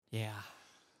Yeah.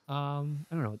 I don't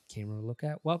know what camera to look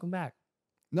at. Welcome back.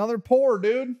 Another pour,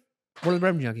 dude. We're the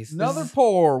Bourbon Junkies. Another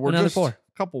pour. We're another just pour. a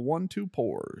couple 1-2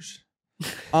 pours.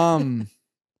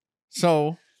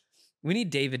 So We need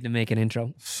David to make an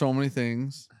intro. so many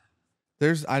things.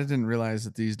 I didn't realize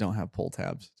that these don't have pull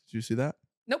tabs. Did you see that?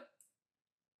 Nope.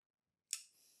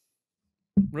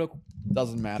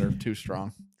 Doesn't matter. Too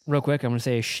strong. Real quick, I'm going to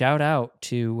say a shout out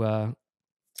to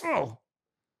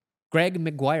Greg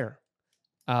McGuire.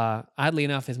 Oddly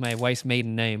enough, is my wife's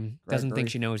maiden name. Doesn't think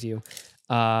she knows you.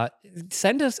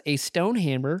 Send us a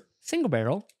Stonehammer single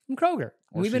barrel from Kroger.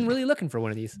 We've been really looking for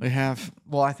one of these. We have.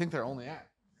 Well, I think they're only at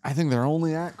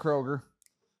Kroger.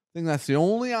 I think that's the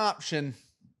only option.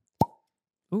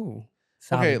 Ooh.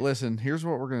 Okay, solid. listen. Here's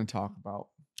what we're going to talk about.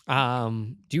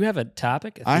 Do you have a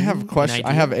topic? I have a question.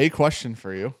 I have a question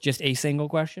for you. Just a single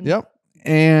question? Yep.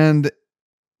 And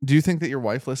do you think that your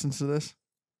wife listens to this?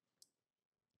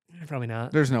 Probably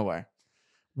not. There's no way.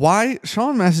 Why?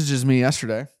 Sean messages me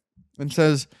yesterday and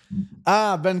says,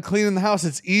 I've been cleaning the house.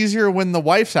 It's easier when the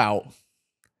wife's out.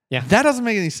 Yeah. That doesn't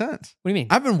make any sense. What do you mean?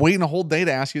 I've been waiting a whole day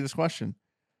to ask you this question.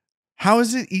 How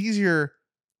is it easier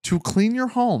to clean your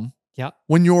home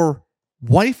when your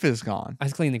wife is gone? I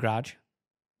was cleaning the garage.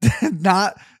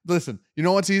 Listen, you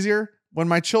know what's easier? When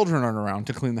my children aren't around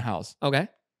to clean the house. Okay.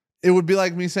 It would be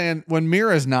like me saying when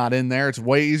Mira's not in there, it's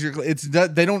way easier.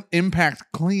 They don't impact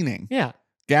cleaning. Yeah.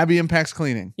 Gabby impacts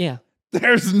cleaning. Yeah.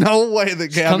 There's no way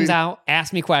that She Gabby comes out,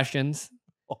 asks me questions.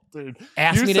 Oh, dude.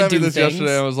 Ask me to do this things.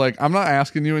 yesterday. I was like, I'm not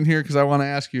asking you in here because I want to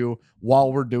ask you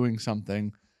while we're doing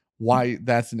something why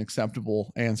that's an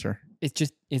acceptable answer.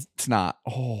 It's not.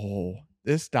 Oh,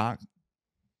 this doc.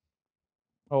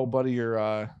 Oh, buddy,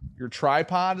 your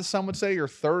tripod, as some would say, your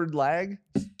third leg,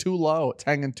 is too low. It's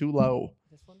hanging too low.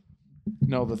 This one?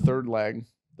 No, the third leg,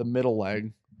 the middle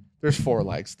leg. There's 4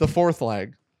 legs. The fourth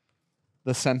leg,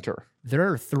 the center.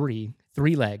 There are three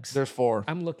legs. There's 4.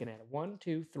 I'm looking at it. 1,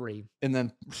 2, 3. And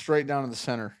then straight down to the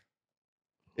center.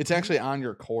 It's actually on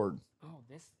your cord. Oh,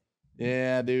 this.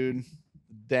 Yeah, dude.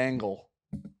 Dangle.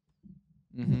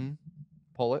 Mm-hmm.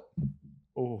 Pull it.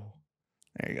 Oh,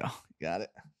 there you go. Got it.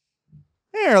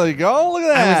 There you go. Look at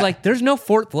that. I was like, there's no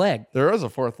fourth leg. There is a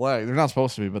fourth leg. There's not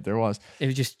supposed to be, but there was. It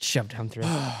was just shoved down through.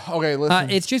 Okay, listen.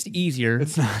 It's just easier.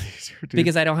 It's not easier, dude.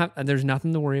 Because there's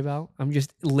nothing to worry about. I'm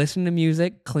just listening to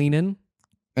music, cleaning.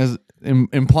 As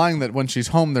implying that when she's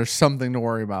home, there's something to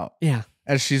worry about. Yeah.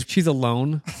 As she's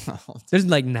alone. There's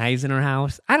like knives in her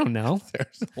house. I don't know.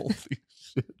 There's holy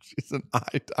shit. She's an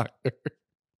eye doctor.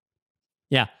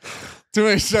 Yeah. To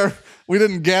make sure we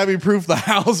didn't Gabby proof the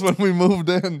house when we moved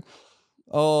in.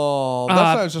 Oh, that's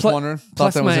what I was just wondering.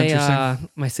 Thought that was interesting.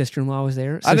 My sister-in-law was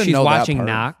there. So I didn't she's know watching that part.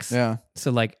 Knox. Yeah.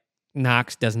 So like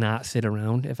Knox does not sit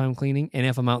around if I'm cleaning. And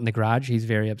if I'm out in the garage, he's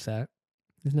very upset.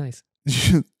 It's nice.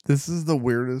 This is the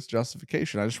weirdest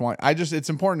justification. It's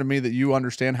important to me that you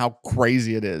understand how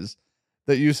crazy it is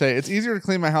that you say it's easier to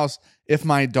clean my house if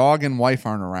my dog and wife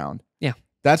aren't around. Yeah.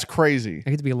 That's crazy.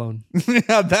 I get to be alone.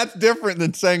 Yeah, that's different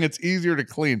than saying it's easier to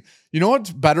clean. You know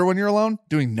what's better when you're alone?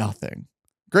 Doing nothing.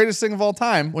 Greatest thing of all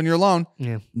time when you're alone.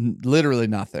 Yeah. Literally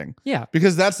nothing. Yeah.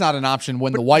 Because that's not an option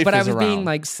when the wife is around. But I was being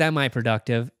like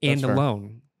semi-productive and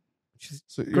alone.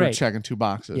 So you're checking 2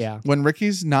 boxes. Yeah. When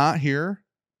Ricky's not here,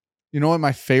 you know what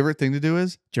my favorite thing to do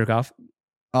is? Jerk off.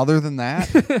 Other than that,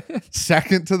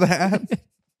 second to that,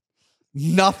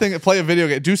 nothing. Play a video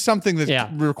game. Do something that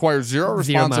requires zero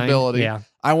responsibility. Yeah.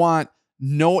 I want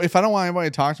if I don't want anybody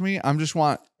to talk to me, I'm just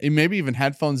want maybe even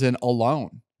headphones in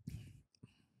alone.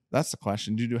 That's the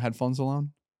question. Do you do headphones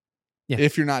alone? Yeah.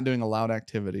 If you're not doing a loud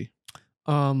activity.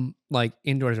 Like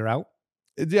indoors or out?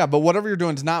 Yeah, but whatever you're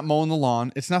doing, it's not mowing the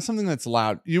lawn. It's not something that's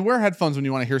loud. You wear headphones when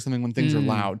you want to hear something when things are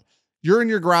loud. You're in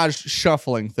your garage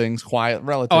shuffling things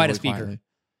relatively I had a speaker. quietly.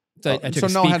 So I took a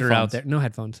speaker out there. No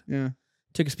headphones. Yeah.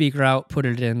 Took a speaker out, put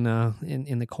it in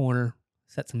the corner,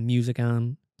 set some music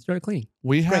on, started cleaning.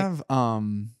 We have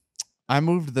I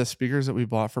moved the speakers that we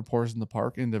bought for Pours in the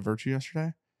Park into Virtue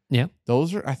yesterday. Yeah.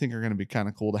 Those I think are going to be kind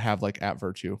of cool to have like at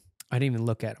Virtue. I didn't even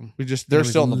look at them. They're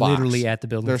still in the box. Literally at the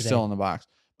building. They're still in the box.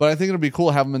 But I think it'll be cool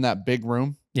to have them in that big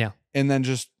room. Yeah. And then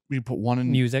just you put one in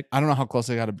music. I don't know how close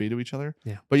they got to be to each other.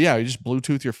 Yeah. But yeah, you just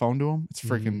Bluetooth your phone to them. It's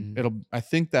freaking. I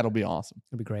think that'll be awesome.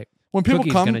 It'll be great. When people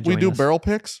come, we do barrel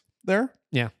picks there.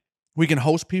 Yeah. We can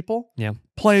host people. Yeah.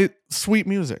 Play sweet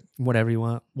music. Whatever you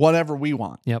want. Whatever we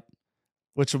want. Yep.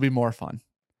 Which will be more fun.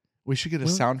 We should get a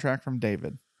soundtrack from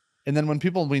David. And then when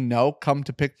people we know come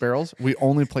to pick barrels, we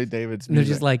only play David's music.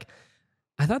 They're just like,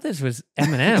 I thought this was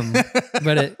Eminem,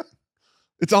 but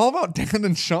it's all about Dan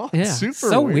and Sean. Yeah, Super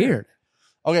so weird.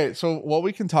 Okay, so what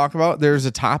we can talk about, there's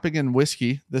a topic in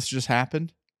whiskey. This just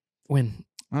happened. When?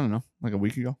 I don't know, like a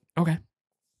week ago. Okay.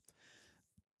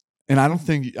 And I don't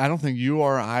think you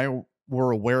or I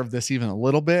were aware of this even a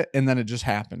little bit, and then it just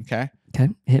happened. Okay.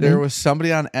 Okay. There was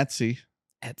somebody on Etsy,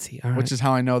 all right. which is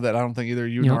how I know that I don't think either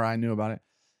you nor I knew about it.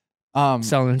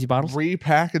 Selling empty bottles,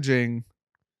 repackaging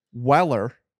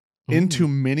Weller into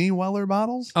mini Weller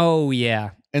bottles. Oh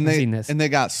yeah, and I've seen this. And they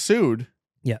got sued.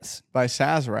 Yes. By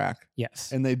Sazerac.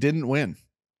 Yes. And they didn't win.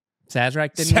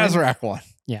 Sazerac didn't. Sazerac won.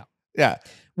 Yeah. Yeah.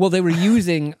 Well, they were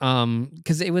using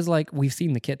because it was like we've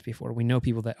seen the kits before. We know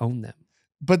people that own them.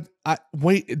 But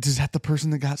wait, is that the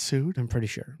person that got sued? I'm pretty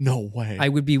sure. No way. I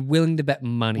would be willing to bet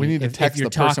money. We need to text the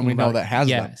person we know that has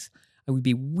them. Yes. I would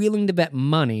be willing to bet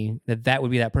money that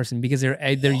would be that person because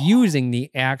they're using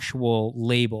the actual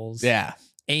labels. Yeah.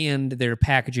 And they're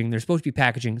packaging. They're supposed to be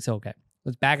packaging. So okay,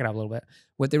 let's back it up a little bit.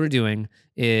 What they were doing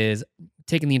is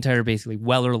taking the entire basically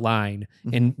Weller line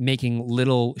and making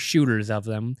little shooters of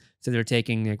them. So they're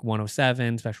taking like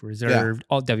 107, Special Reserve,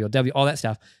 all WLW, all that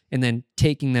stuff, and then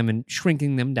taking them and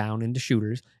shrinking them down into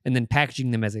shooters and then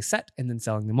packaging them as a set and then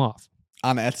selling them off.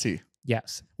 On Etsy.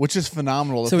 Yes. Which is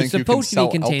phenomenal. So it's supposed to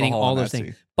be containing all those Etsy.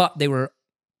 things. But they were,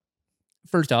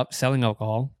 first up, selling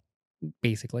alcohol,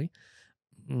 basically.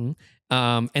 And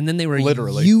then they were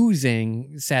literally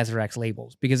using Sazerac's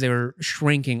labels because they were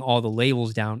shrinking all the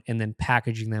labels down and then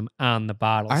packaging them on the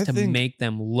bottles to make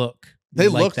them look. They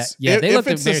like looked that. Yeah, they if looked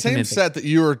it's the same convincing. set that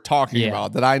you were talking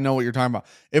about, that I know what you're talking about.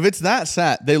 If it's that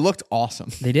set, they looked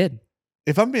awesome. They did.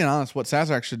 If I'm being honest, what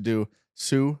Sazerac should do,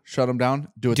 sue, shut them down,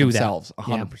 do it themselves.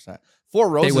 100%. Four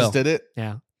Roses did it.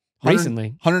 Yeah.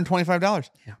 Recently. $125.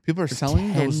 Yeah. People are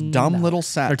selling those dumb little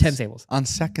sets or 10 tables on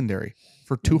secondary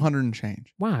for $200 and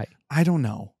change. Why? I don't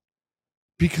know.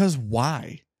 Because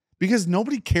why? Because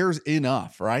nobody cares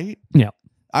enough, right? Yeah.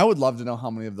 I would love to know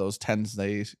how many of those 10s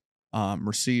they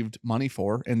received money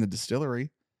for in the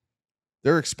distillery.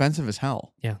 They're expensive as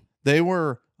hell. Yeah. They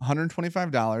were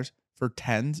 $125 for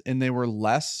 10s, and they were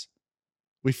less.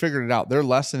 We figured it out. They're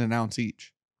less than an ounce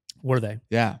each. Were they?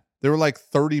 Yeah. They were like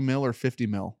 30 mil or 50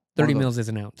 mil. 30 mils is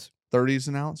an ounce. 30 is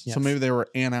an ounce? Yes. So maybe they were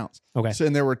an ounce. Okay. So,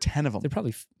 and there were 10 of them. They're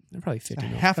probably 50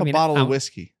 mils. Half a bottle of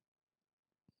whiskey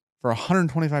for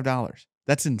 $125.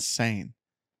 That's insane.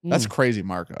 That's crazy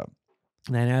markup.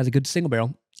 And that is a good single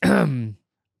barrel.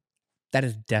 That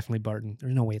is definitely Barton.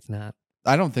 There's no way it's not.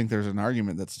 I don't think there's an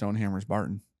argument that Stonehammer's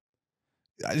Barton.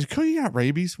 Cody got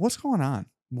rabies. What's going on?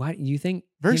 Why do you think?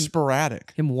 Very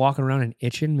sporadic. Him walking around and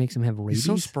itching makes him have rabies. He's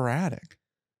so sporadic.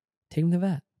 Take him to the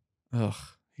vet. Ugh,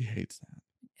 he hates that.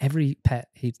 Every pet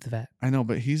hates the vet. I know,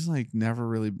 but he's like never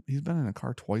really. He's been in a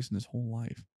car twice in his whole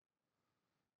life,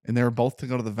 and they were both to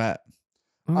go to the vet.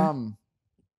 Okay.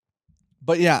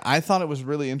 But yeah, I thought it was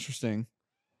really interesting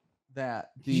that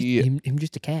him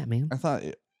just a cat, man. I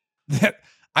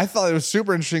thought it was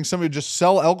super interesting. Somebody would just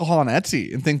sell alcohol on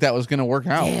Etsy and think that was going to work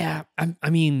out. Yeah, I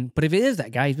mean, but if it is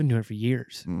that guy, he's been doing it for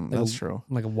years. That's true.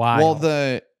 Like a while.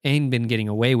 Well, ain't been getting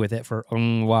away with it for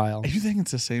a while. You think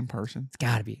it's the same person? It's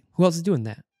got to be. Who else is doing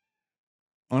that?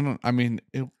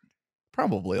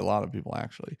 Probably a lot of people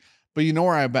actually. But you know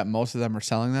where I bet most of them are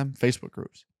selling them? Facebook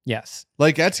groups. Yes.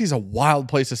 Like Etsy's a wild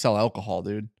place to sell alcohol,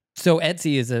 dude. So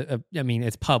Etsy is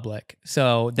it's public.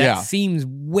 So that seems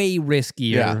way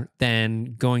riskier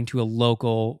than going to a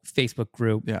local Facebook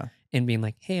group and being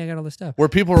like, hey, I got all this stuff. Where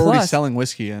people are already selling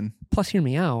whiskey in. Plus, hear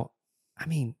me out. I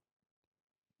mean,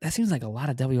 that seems like a lot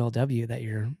of WLW that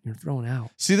you're throwing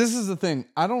out. See, this is the thing.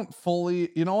 I don't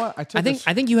fully. You know what? I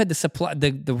think you had to supply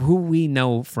the who we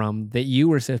know from that you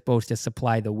were supposed to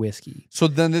supply the whiskey. So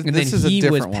then this is a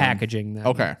different one. He was packaging them.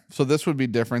 Okay, so this would be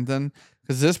different then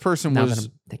because this person now was that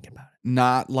I'm thinking about it.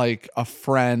 Not like a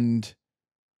friend.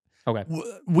 Okay,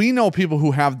 we know people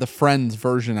who have the friends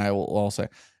version. I'll say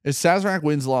is Sazerac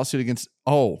wins lawsuit against.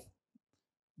 Oh,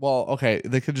 well, okay.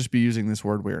 They could just be using this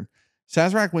word weird.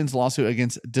 Sazerac wins lawsuit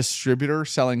against distributor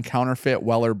selling counterfeit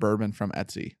Weller bourbon from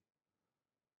Etsy.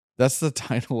 That's the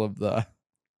title of the...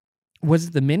 Was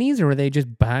it the minis or were they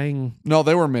just buying... No,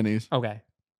 they were minis. Okay.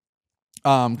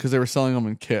 Because they were selling them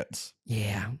in kits.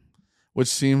 Yeah. Which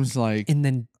seems like... And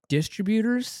then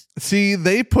distributors? See,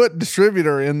 they put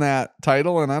distributor in that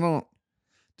title and I don't...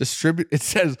 It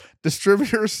says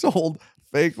distributors sold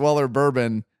fake Weller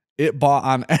bourbon it bought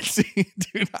on Etsy.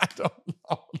 Dude, I don't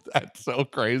know. That's so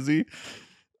crazy.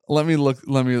 Let me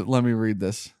read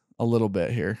this a little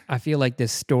bit here. I feel like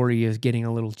this story is getting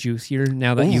a little juicier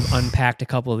now that you've unpacked a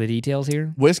couple of the details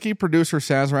here. Whiskey producer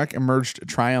Sazerac emerged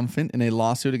triumphant in a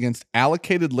lawsuit against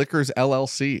Allocated Liquors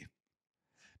LLC.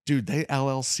 Dude, they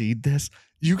LLC'd this.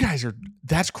 You guys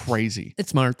that's crazy. It's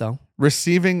smart though.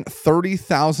 Receiving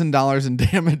 $30,000 in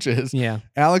damages. Yeah.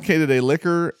 Allocated a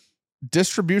liquor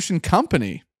distribution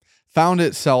company found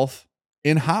itself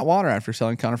in hot water after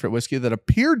selling counterfeit whiskey that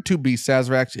appeared to be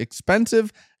Sazerac's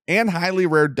expensive and highly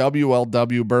rare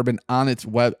WLW bourbon on its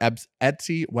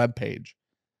Etsy webpage.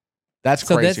 That's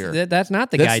crazier. That's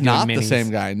not the guy doing That's not minis. the same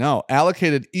guy. No.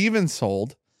 Allocated even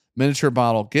sold miniature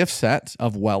bottle gift sets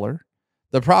of Weller.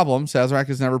 The problem, Sazerac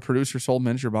has never produced or sold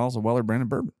miniature bottles of Weller branded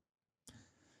bourbon.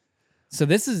 So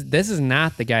this is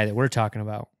not the guy that we're talking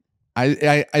about.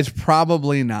 It's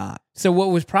probably not. So what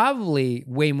was probably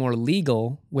way more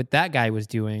legal, what that guy was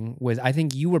doing, was I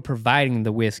think you were providing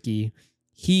the whiskey.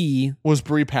 He was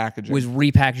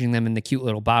repackaging them in the cute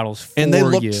little bottles for and they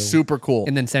looked you, super cool,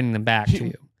 and then sending them back to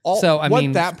you. So I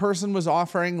mean, that person was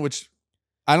offering, which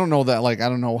I don't know that, like, I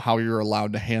don't know how you're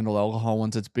allowed to handle alcohol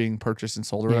once it's being purchased and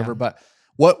sold or whatever, but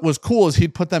what was cool is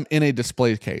he'd put them in a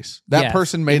display case. That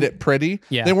person made it pretty.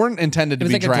 Yeah. They weren't intended to be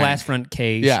drank. It was like a glass front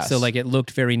case. Yes. So like it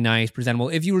looked very nice, presentable.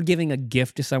 If you were giving a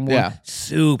gift to someone,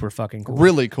 super fucking cool.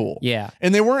 Really cool. Yeah.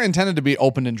 And they weren't intended to be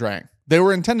opened and drank. They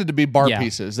were intended to be bar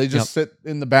pieces. They just sit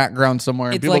in the background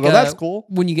somewhere and people go, that's cool.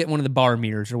 When you get one of the bar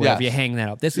mirrors or whatever, you hang that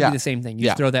up. This would be the same thing. You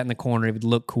just throw that in the corner. It would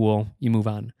look cool. You move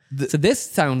on. So this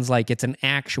sounds like it's an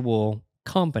actual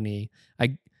company.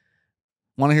 I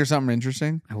want to hear something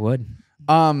interesting. I would.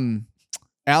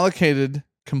 Allocated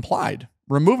complied,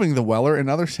 removing the Weller and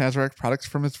other Sazerac products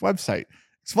from its website,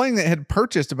 explaining that it had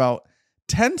purchased about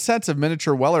 10 sets of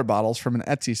miniature Weller bottles from an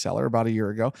Etsy seller about a year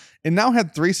ago and now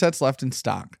had 3 sets left in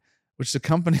stock, which the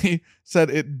company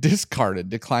said it discarded,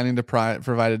 declining to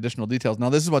provide additional details. Now,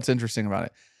 this is what's interesting about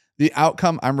it. The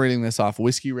outcome, I'm reading this off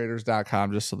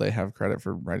whiskeyraiders.com just so they have credit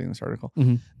for writing this article.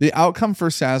 Mm-hmm. The outcome for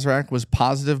Sazerac was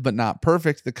positive but not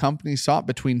perfect. The company sought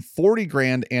between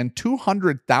 $40,000 and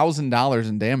 $200,000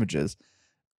 in damages.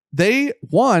 They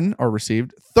won or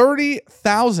received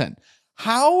 $30,000.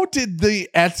 How did the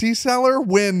Etsy seller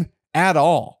win at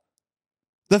all?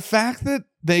 The fact that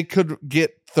they could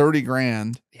get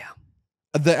 $30,000. Yeah.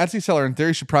 The Etsy seller in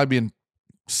theory should probably be in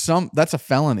that's a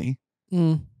felony.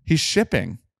 He's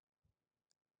shipping.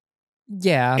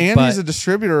 Yeah, and he's a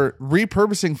distributor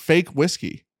repurposing fake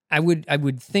whiskey. I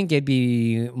would think it'd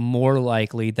be more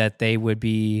likely that they would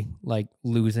be like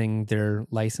losing their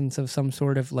license of some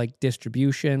sort of like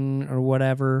distribution or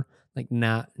whatever. Like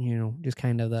not, just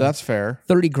kind of the. That's fair.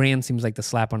 $30,000 seems like the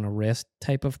slap on the wrist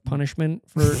type of punishment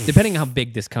for depending on how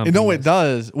big this company. No, it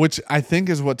does. Which I think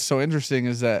is what's so interesting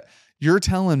is that you're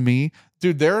telling me,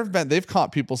 dude, they've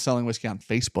caught people selling whiskey on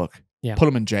Facebook. Yeah, put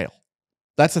them in jail.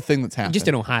 That's a thing that's happened. Just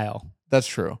in Ohio. That's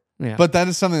true. Yeah. But that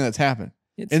is something that's happened.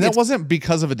 And that wasn't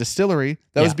because of a distillery.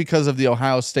 That was because of the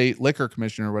Ohio State Liquor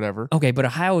Commission or whatever. Okay, but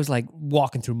Ohio is like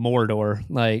walking through Mordor.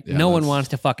 Like no one wants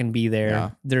to fucking be there. Yeah.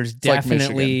 There's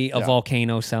definitely a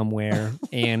volcano somewhere,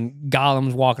 and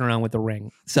Gollum's walking around with the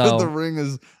ring. So the ring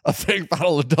is a fake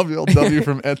bottle of WLW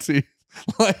from Etsy.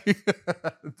 Like,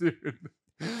 dude.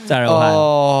 Sorry, Ohio.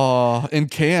 Oh, and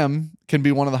Cam can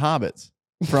be one of the hobbits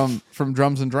from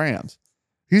Drums and Drams.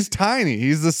 He's tiny.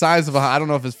 He's the size of I don't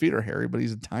know if his feet are hairy, but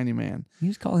he's a tiny man. You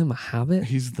just call him a hobbit?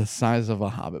 He's the size of a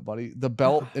hobbit, buddy. The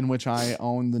belt in which I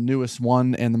own the newest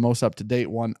one and the most up-to-date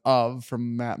one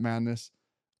from Matt Madness,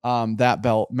 that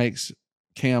belt makes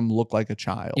Cam look like a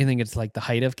child. You think it's like the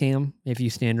height of Cam if you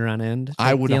stand her on end?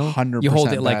 I would 100%. You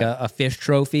hold it like a fish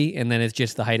trophy, and then it's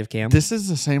just the height of Cam? This is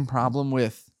the same problem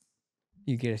with...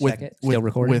 You get a second? Still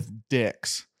recording? With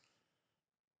dicks.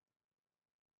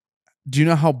 Do you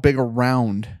know how big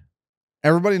around?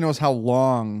 Everybody knows how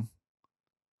long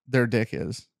their dick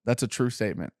is. That's a true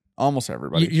statement. Almost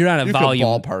everybody. You're on a volume.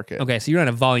 Ballpark it. Okay, so you're on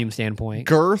a volume standpoint.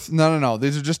 Girth? No.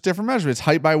 These are just different measurements.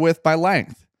 Height by width by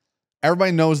length.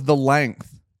 Everybody knows the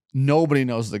length. Nobody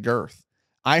knows the girth.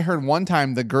 I heard one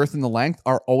time the girth and the length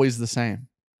are always the same.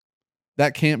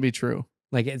 That can't be true.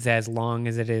 Like it's as long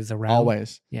as it is around?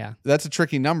 Always. Yeah. That's a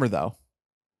tricky number though.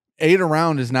 8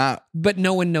 around is not. But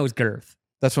no one knows girth.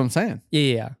 That's what I'm saying.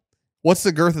 Yeah. What's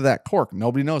the girth of that cork?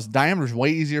 Nobody knows. Diameter's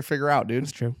way easier to figure out, dude.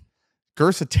 That's true.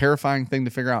 Girth's a terrifying thing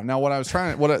to figure out. Now, why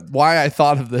I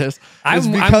thought of this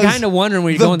I'm kind of wondering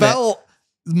where you're going.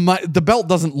 The belt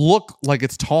doesn't look like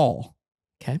it's tall.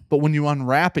 Okay. But when you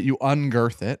unwrap it, you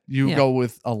ungirth it. You go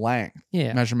with a length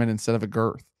measurement instead of a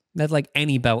girth. That's like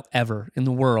any belt ever in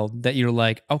the world that you're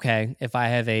like, okay, if I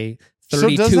have a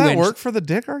 32 So does that work for the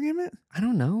dick argument? I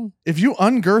don't know. If you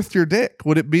ungirth your dick,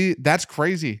 would it be, that's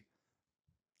crazy.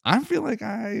 I feel like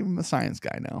I'm a science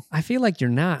guy now. I feel like you're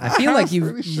not. I feel like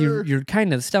you're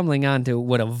kind of stumbling onto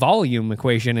what a volume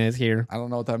equation is here. I don't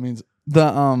know what that means.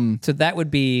 So that would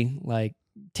be like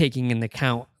taking into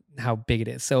account how big it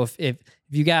is. So if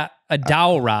you got a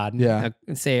dowel rod,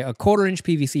 say a 1/4 inch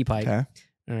PVC pipe, okay.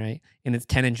 all right, and it's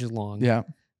 10 inches long. Yeah.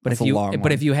 But That's a long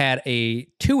one. if you had a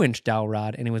 2-inch dowel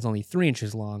rod and it was only 3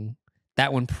 inches long,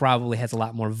 that one probably has a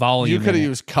lot more volume. You could have in it.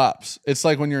 used cups. It's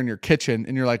like when you're in your kitchen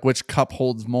and you're like, which cup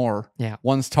holds more? Yeah.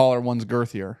 One's taller, one's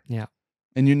girthier. Yeah.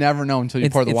 And you never know until you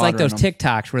pour the water in. It's like those them.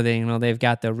 TikToks where they've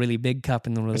got the really big cup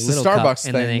and the really It's little the cup. Starbucks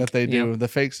And thing that they do, the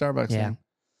fake Starbucks thing.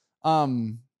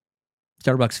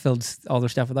 Starbucks filled all their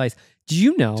stuff with ice. Do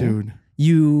you know, dude,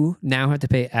 you now have to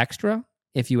pay extra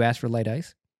if you ask for light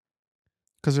ice?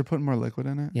 Because they're putting more liquid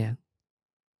in it? Yeah.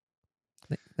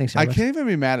 Thanks, Starbucks. I can't even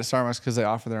be mad at Starbucks because they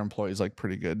offer their employees like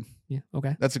pretty good. Yeah,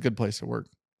 okay. That's a good place to work.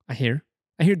 I hear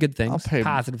good things. I'll pay,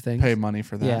 positive things. Pay money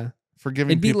for that. Yeah. For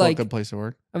giving It'd be people like, a good place to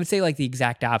work. I would say like the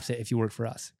exact opposite if you work for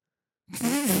us.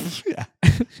 Yeah.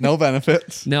 No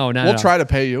benefits. No, We'll try to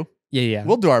pay you. Yeah.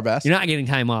 We'll do our best. You're not getting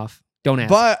time off. Don't ask.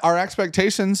 But our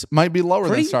expectations might be lower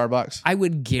than Starbucks. I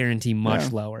would guarantee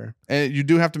much lower. And you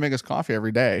do have to make us coffee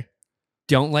every day.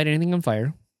 Don't light anything on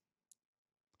fire.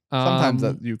 Sometimes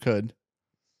that you could.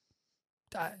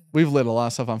 We've lit a lot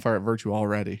of stuff on fire at Virtue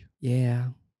already. Yeah.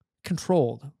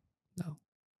 Controlled. No.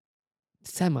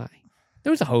 Semi.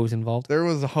 There was a hose involved. There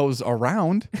was a hose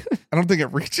around. I don't think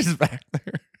it reaches back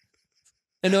there.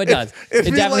 No, it does. It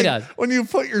definitely does. When you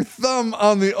put your thumb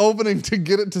on the opening to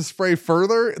get it to spray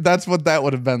further, that's what that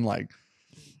would have been like.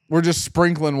 We're just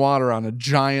sprinkling water on a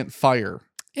giant fire.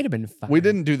 It'd have been fine. We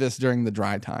didn't do this during the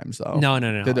dry times, though. No.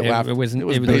 Did it was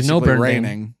basically no burn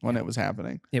raining when it was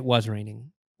happening. It was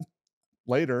raining.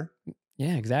 Later.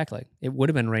 Yeah, exactly. It would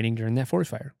have been raining during that forest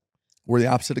fire. We're the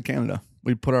opposite of Canada.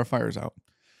 We put our fires out.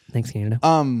 Thanks, Canada.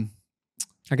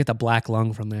 I get the black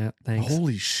lung from that. Thanks.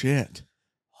 Holy shit.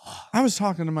 I was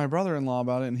talking to my brother-in-law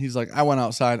about it, and he's like, I went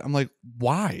outside. I'm like,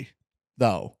 why,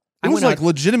 though? It was like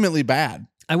legitimately bad.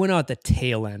 I went out at the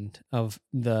tail end of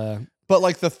the... But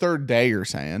like the third day, you're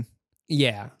saying?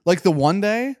 Yeah. Like the one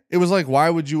day, it was like, why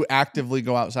would you actively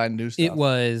go outside and do stuff? It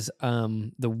was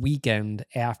the weekend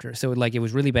after. So it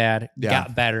was really bad,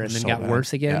 got better, and then got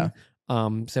worse again.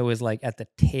 So it was like at the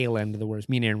tail end of the worst.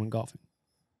 Me and Aaron went golfing.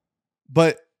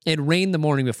 But it rained the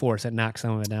morning before, so it knocked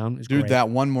some of it down. It was great. That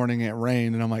one morning it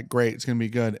rained, and I'm like, great, it's going to be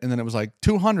good. And then it was like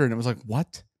 200, and it was like,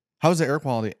 what? How is the air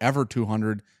quality ever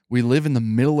 200? We live in the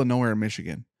middle of nowhere in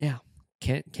Michigan. Yeah.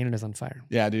 Canada's on fire.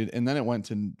 Yeah, dude. And then it went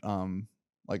to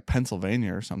like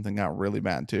Pennsylvania or something, got really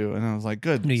bad too. And I was like,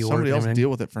 good, New York, somebody else deal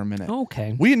with it for a minute.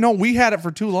 Okay. We had it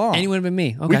for too long. And it would have been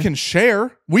me. Okay. We can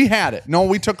share. We had it. No,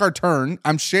 we took our turn.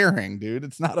 I'm sharing, dude.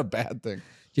 It's not a bad thing.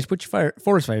 Just put your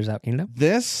forest fires out, Canada.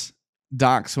 This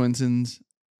Doc Swinson's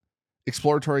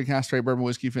exploratory cask straight bourbon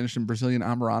whiskey finished in Brazilian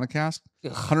Amarana cask,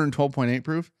 112.8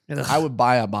 proof. Ugh. I would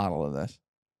buy a bottle of this.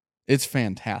 It's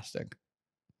fantastic.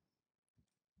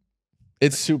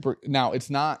 It's super. Now, it's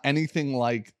not anything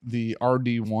like the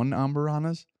RD1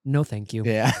 Ambaranas. No, thank you.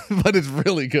 Yeah, but it's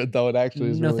really good, though. It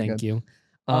actually is really good. No,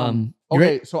 thank you.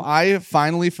 Okay, so I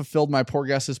finally fulfilled my poor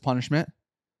guess's punishment.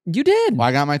 You did. Well,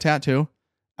 I got my tattoo.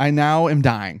 I now am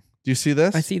dying. Do you see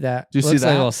this? I see that. Do you see Looks that?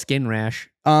 like a little skin rash.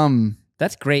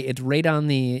 That's great. It's right on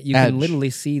the. You edge. can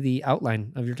literally see the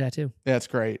outline of your tattoo. Yeah, it's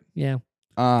great. Yeah.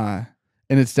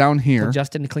 And it's down here. So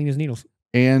Justin to clean his needles.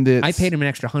 And it's. I paid him an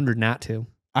extra $100 not to.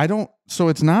 I don't. So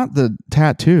it's not the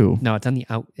tattoo. No, it's on the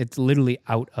out. It's literally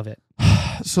out of it.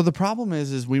 So the problem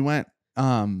is we went.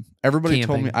 Everybody Camping.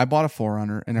 told me I bought a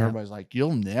 4Runner, and everybody's like,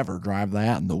 "You'll never drive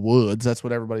that in the woods." That's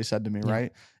what everybody said to me,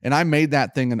 right? And I made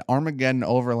that thing an Armageddon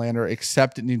Overlander,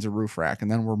 except it needs a roof rack,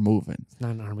 and then we're moving. It's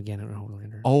not an Armageddon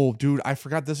Overlander. Oh, dude, I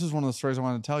forgot. This is one of the stories I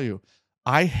wanted to tell you.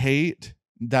 I hate.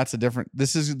 That's a different.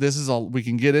 This is all. We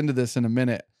can get into this in a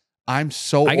minute. I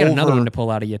got another one to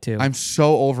pull out of you too. I'm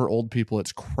so over old people.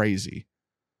 It's crazy.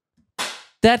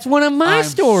 That's one of my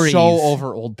stories. So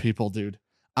over old people, dude.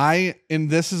 And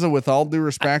this is with all due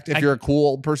respect, if you're a cool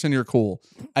old person, you're cool.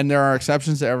 And there are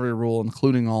exceptions to every rule,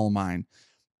 including all of mine.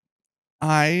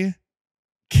 I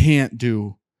can't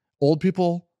do old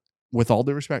people, with all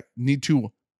due respect, need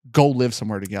to go live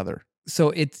somewhere together.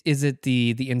 So is it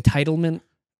the entitlement?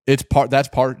 That's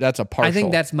a partial. I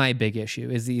think that's my big issue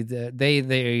is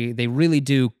they really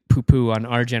do poo-poo on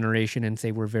our generation and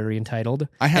say we're very entitled.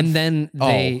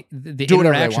 The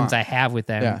interactions I have with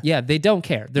them, they don't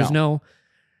care. There's no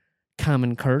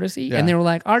common courtesy. Yeah. And they were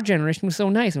like, our generation was so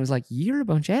nice. And it was like, you're a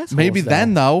bunch of assholes. Maybe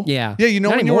then though. Yeah. Yeah, you know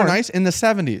Not when anymore. you were nice? In the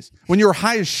 70s. When you were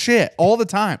high as shit all the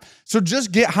time. So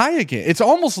just get high again. It's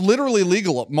almost literally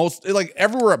legal.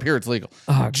 Everywhere up here it's legal.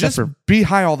 Just be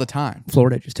high all the time.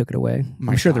 Florida just took it away.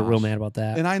 I'm sure they're real mad about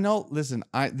that. And I know, listen,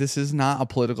 this is not a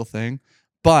political thing,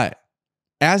 but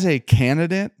as a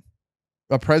candidate,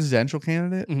 a presidential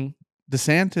candidate,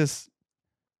 DeSantis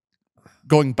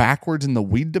going backwards in the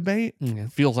weed debate Yeah.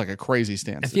 feels like a crazy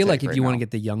stance. I feel like if you want to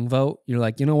get the young vote, you're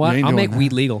like, you know what? ain't I'll doing make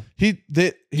weed that. legal.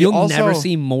 You'll Also, never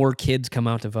see more kids come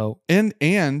out to vote.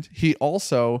 And he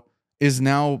also is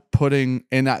now putting,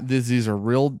 and these are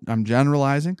real, I'm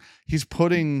generalizing, he's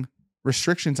putting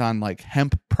restrictions on like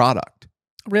hemp product.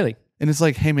 Really? And it's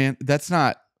like, hey man,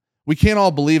 we can't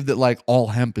all believe that like all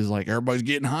hemp is like everybody's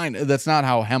getting high. That's not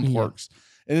how hemp works.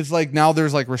 And it's like now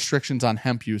there's like restrictions on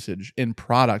hemp usage in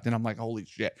product. And I'm like, holy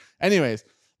shit. Anyways,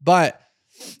 but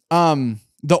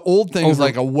the old thing is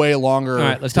like a way longer. All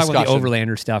right, let's talk about the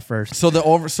overlander stuff first. So That's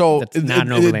not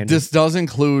an overlander. This does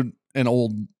include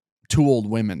two old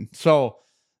women. So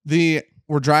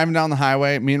we're driving down the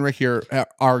highway. Me and Ricky are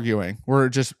arguing. We're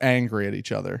just angry at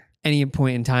each other. Any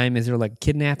point in time, is there like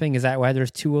kidnapping? Is that why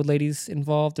there's two old ladies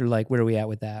involved? Or like, where are we at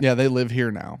with that? Yeah, they live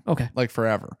here now. Okay. Like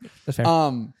forever. That's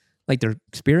fair. Like they're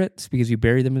spirits because you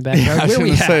buried them in the backyard? Yeah, I was Where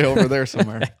going we to at? say over there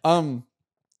somewhere.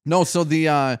 No,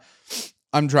 so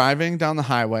I'm driving down the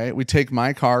highway. We take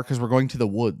my car because we're going to the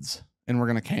woods and we're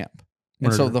going to camp.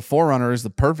 And so the 4Runner is the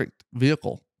perfect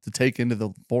vehicle to take into the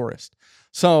forest.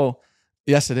 So,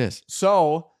 yes, it is.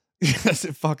 So, yes,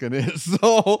 it fucking is.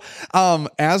 So,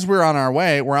 as we're on our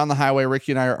way, we're on the highway.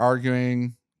 Ricky and I are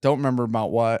arguing. Don't remember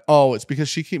about what. Oh, it's because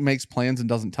she makes plans and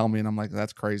doesn't tell me. And I'm like,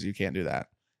 that's crazy. You can't do that.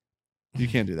 You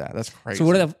can't do that. That's crazy.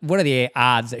 So what are the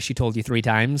odds that she told you 3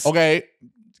 times? Okay.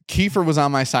 Kiefer was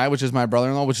on my side, which is my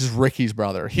brother-in-law, which is Ricky's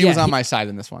brother. He was on my side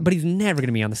in this one. But he's never going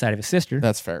to be on the side of his sister.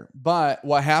 That's fair. But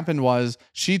what happened was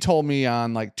she told me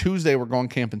on like Tuesday we're going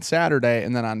camping Saturday,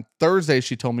 and then on Thursday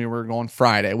she told me we're going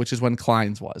Friday, which is when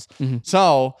Klein's was. Mm-hmm.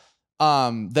 So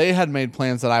they had made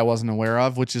plans that I wasn't aware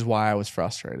of, which is why I was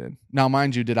frustrated. Now,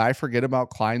 mind you, did I forget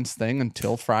about Klein's thing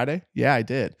until Friday? Yeah, I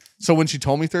did. So when she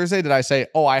told me Thursday, did I say,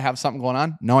 oh, I have something going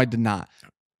on? No, I did not.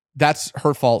 That's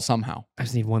her fault somehow. I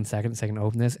just need 1 second to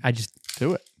open this. I just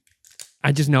do it.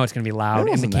 I just know it's going to be loud,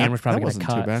 and the camera's probably going to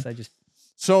cut. Too bad.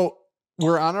 So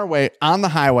we're on our way on the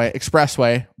highway,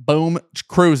 expressway, boom,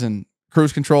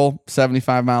 cruise control,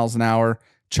 75 miles an hour,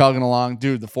 chugging along.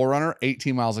 Dude, the 4Runner,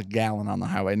 18 miles a gallon on the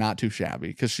highway, not too shabby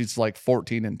because she's like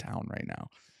 14 in town right now.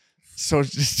 So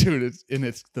it's just, dude,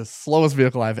 it's the slowest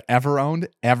vehicle I've ever owned,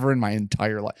 ever in my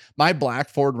entire life. My black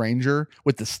Ford Ranger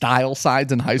with the style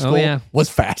sides in high school was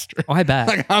faster. Oh, I bet.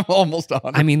 Like I'm almost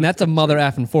 100. I mean, that's a mother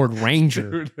effing Ford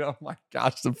Ranger. Dude, oh my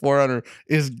gosh, the 4Runner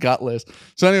is gutless.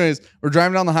 So anyways, we're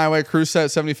driving down the highway, cruise set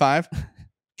 75.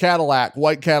 Cadillac,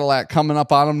 white Cadillac coming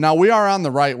up on them. Now we are on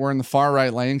the right. We're in the far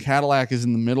right lane. Cadillac is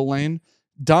in the middle lane.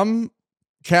 Dumb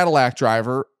Cadillac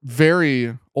driver,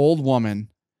 very old woman,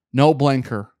 no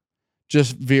blinker.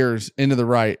 Just veers into the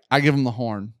right. I give him the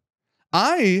horn.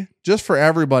 I, just for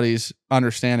everybody's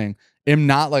understanding, am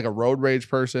not like a road rage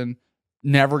person.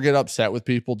 Never get upset with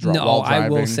people while driving. I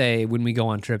will say when we go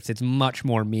on trips, it's much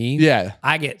more me. Yeah.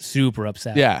 I get super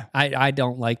upset. Yeah. I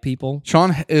don't like people.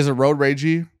 Sean is a road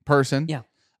ragey person. Yeah.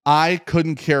 I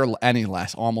couldn't care any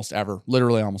less almost ever.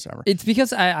 Literally almost ever. It's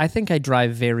because I think I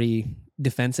drive very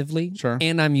defensively. Sure.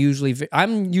 And I'm usually the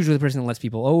person that lets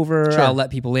people over. Sure. I'll let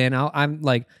people in. I'm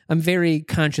very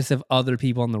conscious of other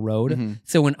people on the road. Mm-hmm.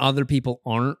 So when other people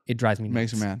aren't, it drives me nuts.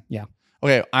 Makes me mad. Yeah.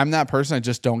 Okay, I'm that person. I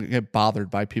just don't get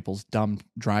bothered by people's dumb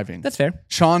driving. That's fair.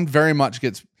 Sean very much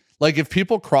gets, like, if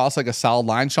people cross like a solid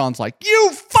line, Sean's like,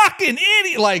 you fucking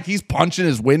idiot. Like, he's punching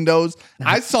his windows.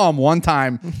 I saw him one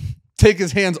time take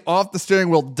his hands off the steering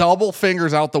wheel, double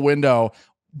fingers out the window,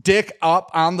 dick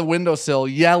up on the windowsill,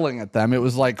 yelling at them. It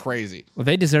was like crazy. Well,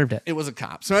 they deserved it. It was a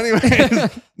cop. So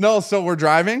anyways, so we're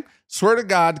driving. Swear to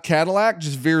God, Cadillac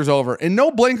just veers over. And no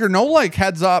blinker, no like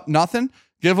heads up, nothing.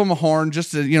 Give them a horn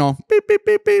just to, beep, beep,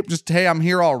 beep, beep. Just, hey, I'm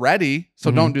here already.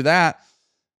 So don't do that.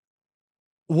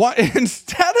 What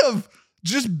instead of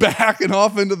just backing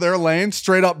off into their lane,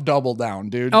 straight up double down,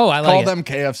 dude. Oh, I like Call it. them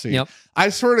KFC. Yep. I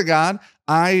swear to God,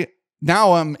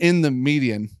 now I'm in the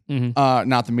median. Mm-hmm.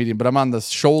 Not the median, but I'm on the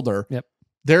shoulder. Yep.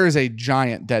 There is a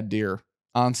giant dead deer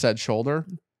on said shoulder.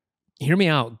 Hear me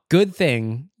out. Good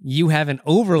thing you have an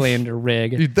overlander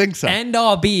rig. You'd think so. End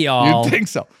all be all. You'd think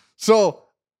so. So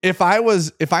if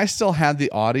I still had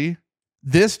the Audi,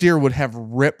 this deer would have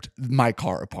ripped my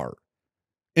car apart.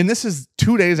 And this is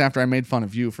 2 days after I made fun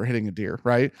of you for hitting a deer,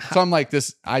 right? So I'm like,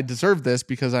 I deserve this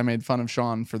because I made fun of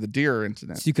Sean for the deer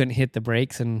incident. So you couldn't hit the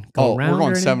brakes and go around? We're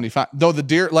going 75. Though the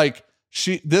deer, like,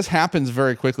 this happens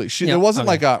very quickly. It wasn't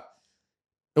like it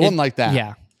wasn't like that.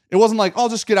 Yeah. It wasn't like, I'll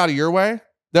just get out of your way.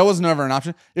 That was never an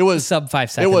option. It was sub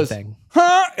 5 second thing.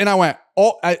 Huh? And I went,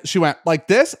 she went like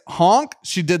this, honk.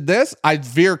 She did this. I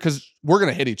veer because we're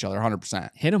going to hit each other 100%.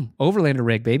 Hit him. Overlander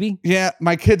rig, baby. Yeah,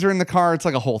 my kids are in the car. It's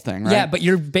like a whole thing, right? Yeah, but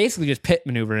you're basically just pit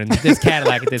maneuvering this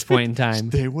Cadillac at this point in time.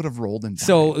 They would have rolled and died.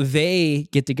 So they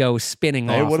get to go spinning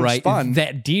They off, would've right? spun.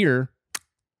 That deer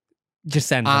just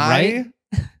sends them, right?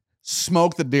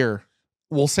 Smoked the deer.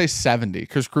 We'll say 70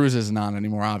 because cruise isn't on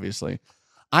anymore, obviously.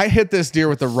 I hit this deer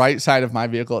with the right side of my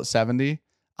vehicle at 70.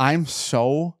 I'm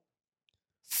so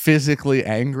physically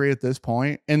angry at this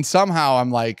point. And somehow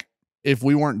I'm like, if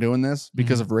we weren't doing this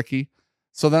because of Ricky.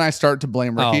 So then I start to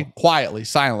blame Ricky quietly,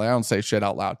 silently. I don't say shit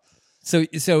out loud. So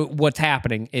what's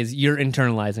happening is you're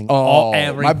internalizing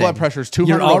everything. My blood pressure is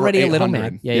 200 You're already over a little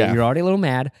 800. mad. Yeah, you're already a little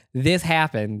mad. This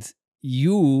happens.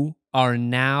 You are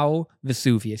now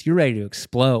Vesuvius. You're ready to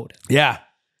explode. Yeah.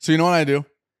 So you know what I do?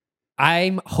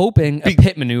 I'm hoping a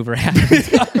pit maneuver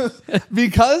happens.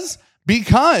 because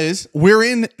we're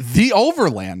in the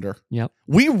overlander. Yep.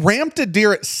 We ramped a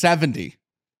deer at 70.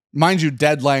 Mind you,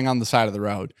 dead laying on the side of the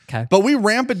road. Okay. But we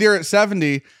ramp a deer at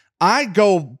 70. I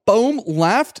go boom,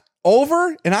 left,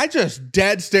 over, and I just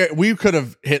dead stare. We could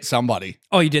have hit somebody.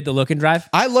 Oh, you did the look and drive?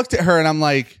 I looked at her and I'm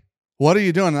like, what are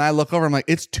you doing? And I look over, I'm like,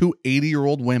 it's two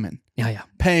 80-year-old women. Yeah.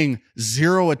 Paying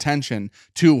zero attention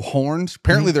to horns.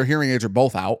 Apparently their hearing aids are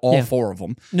both out, all four of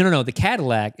them. No. The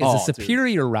Cadillac is a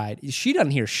superior ride. She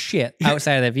doesn't hear shit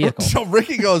outside of that vehicle. So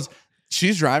Ricky goes,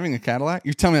 she's driving a Cadillac?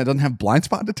 You're telling me that doesn't have blind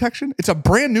spot detection? It's a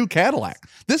brand new Cadillac.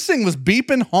 This thing was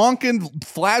beeping, honking,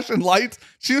 flashing lights.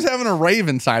 She was having a rave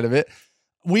inside of it.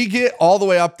 We get all the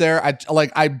way up there.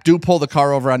 I do pull the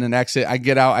car over on an exit. I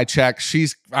get out. I check.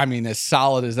 She's, as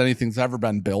solid as anything's ever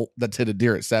been built. That's hit a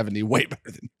deer at 70. Way better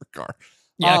than your car.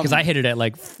 Yeah, because I hit it at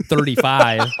like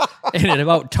 35 and it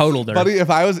about totaled her. Buddy,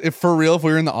 if we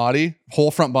were in the Audi,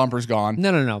 whole front bumper's gone.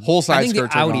 No. Whole side I think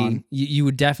skirts the are Audi, gone. you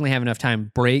would definitely have enough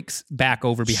time. Brakes back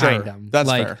over behind them. That's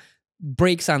fair.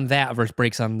 Brakes on that versus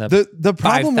brakes on the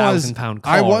problem was 5,000-pound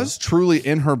car. I was truly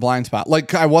in her blind spot.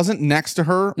 Like I wasn't next to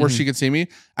her where she could see me.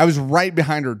 I was right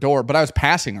behind her door, but I was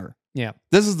passing her. Yeah.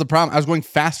 This is the problem. I was going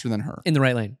faster than her. In the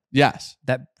right lane. Yes.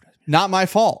 That not my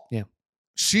fault. Yeah.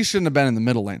 She shouldn't have been in the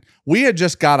middle lane. We had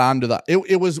just got onto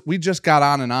we just got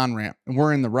on an on-ramp and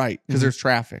we're in the right because there's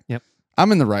traffic. Yep.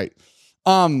 I'm in the right.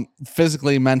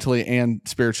 Physically, mentally, and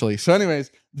spiritually. So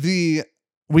anyways,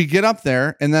 we get up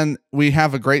there and then we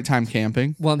have a great time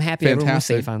camping. Well, I'm happy everyone was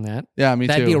safe on that. Yeah, me too.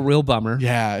 That'd be a real bummer.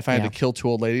 Yeah, if I had to kill two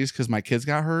old ladies because my kids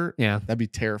got hurt, that'd be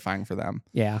terrifying for them.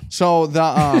 Yeah. So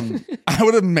I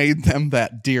would have made them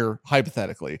that deer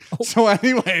hypothetically. Oh. So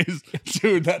anyways,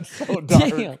 dude, that's so dark.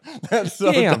 Damn. That's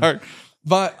so dark.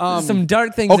 But some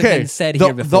dark things have been said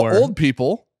here before. The old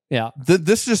people. Yeah.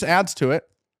 This just adds to it.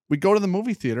 We go to the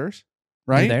movie theaters,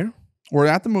 right? You're there? We're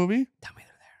at the movie. Tell me they're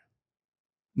there.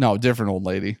 No, different old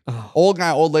lady. Oh. Old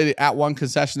guy, old lady at one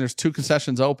concession. There's two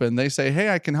concessions open. They say, hey,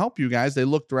 I can help you guys. They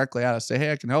look directly at us, say,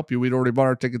 hey, I can help you. We'd already bought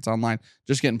our tickets online.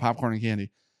 Just getting popcorn and candy.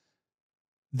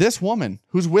 This woman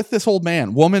who's with this old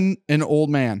man, woman and old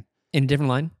man. In a different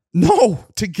line? No,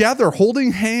 together,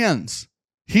 holding hands.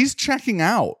 He's checking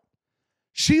out.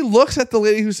 She looks at the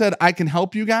lady who said, I can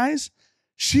help you guys.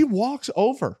 She walks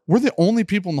over. We're the only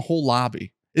people in the whole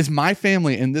lobby. It's my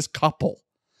family and this couple.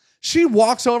 She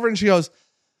walks over and she goes,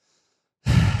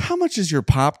 how much is your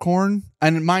popcorn?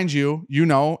 And mind you,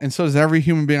 and so does every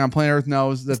human being on planet Earth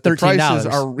knows that the prices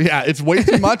are, it's way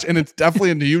too much and it's definitely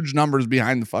in huge numbers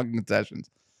behind the fucking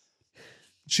concessions.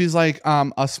 She's like,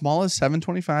 a small is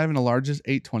 $7.25 and a large is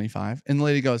 $8.25. And the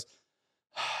lady goes,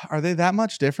 are they that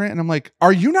much different? And I'm like,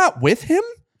 are you not with him?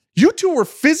 You two were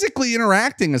physically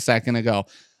interacting a second ago.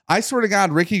 I swear to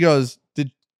God, Ricky goes,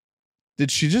 did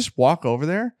she just walk over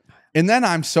there? And then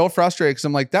I'm so frustrated because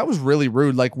I'm like, that was really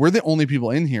rude. Like, we're the only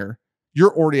people in here.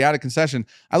 You're already at a concession.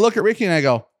 I look at Ricky and I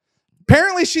go,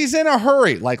 apparently she's in a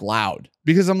hurry, like loud.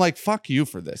 Because I'm like, fuck you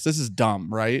for this. This is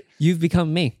dumb, right? You've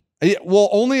become me. Yeah, well,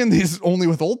 only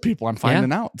with old people, I'm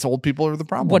finding out. It's old people are the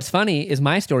problem. What's funny is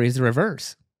my story is the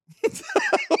reverse.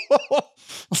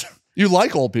 You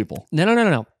like old people.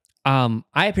 No.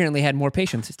 I apparently had more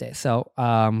patience this day. So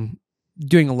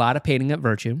doing a lot of painting at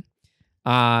Virtue.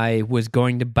 I was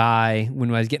going to buy, when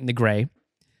I was getting the gray,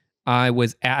 I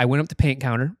went up to paint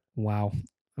counter. Wow.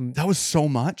 That was so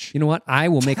much. You know what? I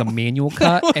will make a manual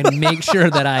cut and make sure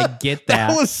that I get that.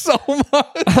 That was so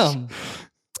much.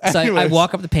 So I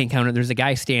walk up the paint counter. There's a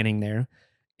guy standing there.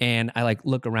 And I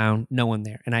look around, no one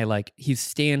there. And he's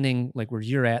standing where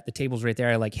you're at, the table's right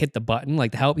there. I hit the button,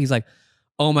 to help. He's like,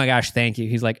 oh my gosh, thank you.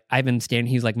 He's like, I've been standing.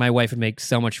 He's like, my wife would make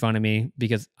so much fun of me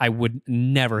because I would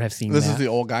never have seen this that. Is the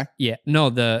old guy? Yeah. No,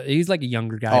 he's a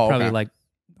younger guy, probably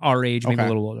our age, maybe a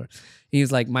little older.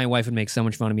 He's like, my wife would make so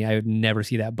much fun of me. I would never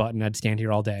see that button. I'd stand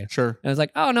here all day. Sure. And I was like,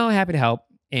 oh no, happy to help.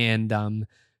 And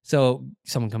So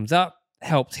someone comes up,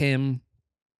 helps him.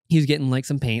 He's getting like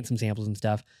some paint, some samples and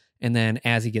stuff. And then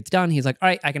as he gets done, he's like, all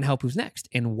right, I can help. Who's next?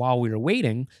 And while we were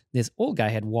waiting, this old guy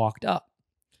had walked up.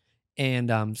 And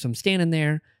so I'm standing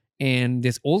there, and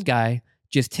this old guy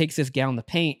just takes this gallon of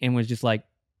paint and was just like,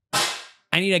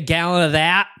 I need a gallon of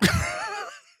that.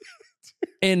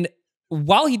 And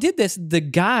while he did this, the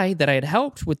guy that I had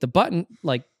helped with the button,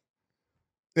 like,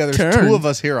 there's two of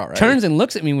us here already. Turns and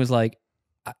looks at me and was like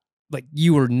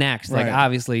you were next. Right. Like,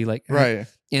 obviously, like, right.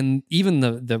 And even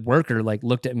the worker, like,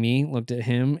 looked at me, looked at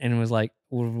him, and was like,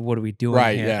 what are we doing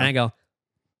right, here? Yeah. And I go,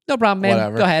 no problem, man.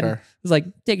 Whatever, go ahead. sure. It was like,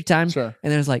 take your time. Sure.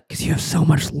 And then it's like, because you have so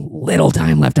much little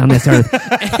time left on this earth.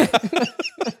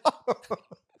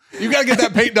 You got to get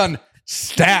that paint done.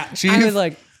 Stat, chief. I was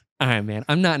like, all right, man,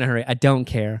 I'm not in a hurry. I don't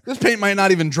care. This paint might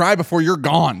not even dry before you're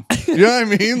gone. You know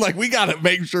what I mean? Like, we got to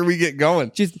make sure we get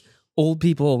going. Just old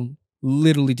people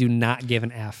literally do not give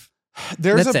an F.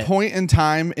 There's That's a it. point in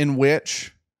time in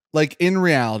which, like, in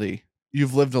reality,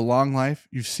 you've lived a long life.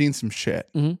 You've seen some shit.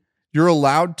 Mhm. You're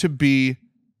allowed to be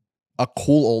a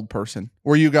cool old person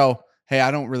where you go, hey,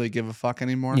 I don't really give a fuck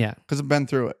anymore. Yeah. Because I've been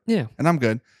through it. Yeah. And I'm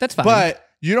good. That's fine. But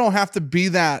you don't have to be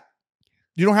that.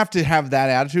 You don't have to have that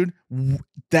attitude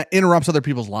that interrupts other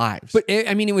people's lives. But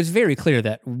I mean, it was very clear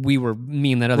that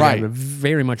me and that other Right. guy were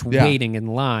very much Yeah. waiting in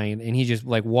line, and he just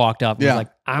like walked up and Yeah. was like,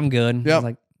 I'm good. I Yep. was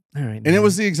like, all right. And it man."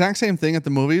 was the exact same thing at the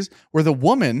movies where the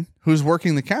woman who's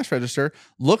working the cash register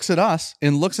looks at us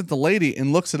and looks at the lady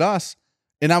and looks at us.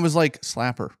 And I was like,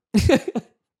 slap her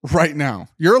right now.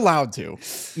 You're allowed to.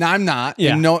 Now I'm not.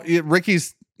 Yeah. And no,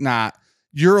 Ricky's not.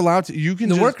 You're allowed to. You can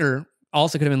the just, worker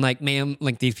also could have been like, ma'am,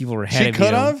 like these people were ahead she of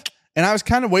could you. have. And I was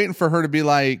kind of waiting for her to be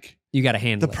like, You got to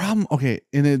handle the it. problem. Okay.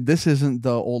 And this isn't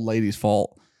the old lady's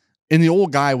fault. And the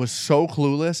old guy was so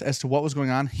clueless as to what was going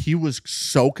on. He was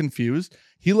so confused.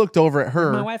 He looked over at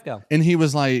her. Where'd my wife go? And he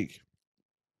was like,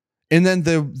 and then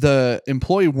the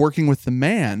employee working with the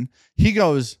man, he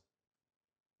goes,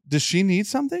 does she need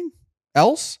something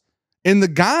else? And the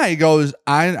guy goes,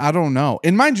 I don't know.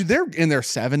 And mind you, they're in their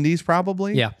 70s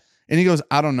probably. Yeah. And he goes,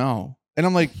 I don't know. And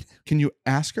I'm like, can you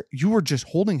ask her? You were just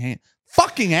holding hand.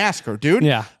 Fucking ask her, dude.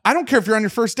 Yeah. I don't care if you're on your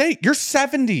first date. You're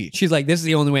 70. She's like, this is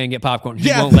the only way I can get popcorn. He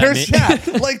Yeah, won't let me.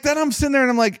 yeah. Like then I'm sitting there and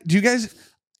I'm like, do you guys,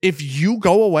 if you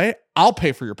go away, I'll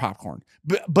pay for your popcorn.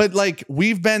 But like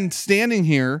we've been standing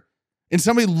here and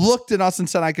somebody looked at us and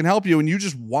said, I can help you. And you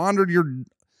just wandered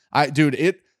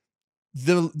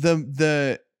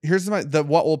here's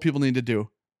what old people need to do.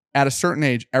 At a certain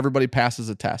age, everybody passes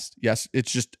a test. Yes, it's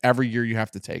just every year you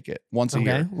have to take it once a Okay.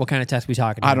 year. What kind of test we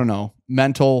talking about? I don't know.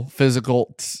 Mental,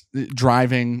 physical,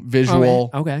 driving, visual.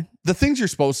 Okay. The things you're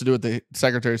supposed to do at the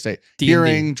Secretary of State. D&D.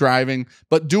 Hearing, driving,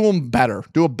 but do them better.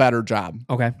 Do a better job.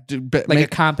 Okay. Like a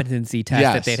competency test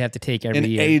that they'd have to take every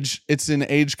year. It's an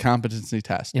age competency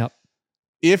test. Yep.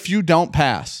 If you don't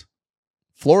pass,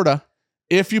 Florida.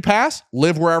 If you pass,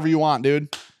 live wherever you want,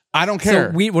 dude. I don't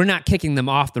care. So we're not kicking them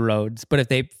off the roads, but if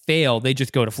they fail, they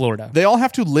just go to Florida. They all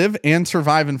have to live and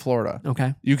survive in Florida.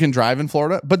 Okay. You can drive in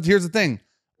Florida, but here's the thing.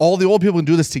 All the old people can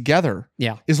do this together.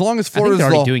 Yeah. As long as I think Florida's they're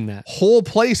already the doing that. whole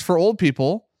place for old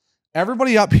people,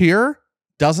 everybody up here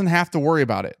doesn't have to worry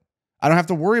about it. I don't have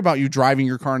to worry about you driving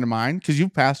your car into mine because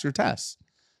you've passed your tests.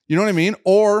 You know what I mean?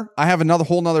 Or I have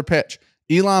whole nother pitch.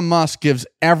 Elon Musk gives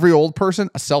every old person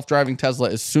a self-driving Tesla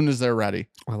as soon as they're ready.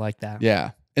 I like that.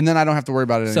 Yeah. And then I don't have to worry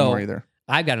about it anymore either.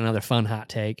 I've got another fun hot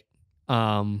take.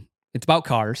 It's about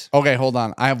cars. Okay, hold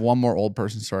on. I have one more old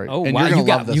person story. Oh, and wow. You're gonna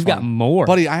love this You've got one. more.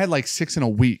 Buddy, I had like 6 in a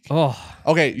week. Oh,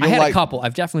 Okay, I had a couple.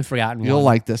 I've definitely forgotten You'll one.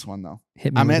 like this one though.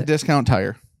 Hit me I'm with at it. Discount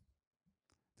Tire.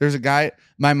 There's a guy,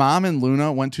 my mom and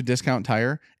Luna went to Discount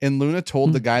Tire, and Luna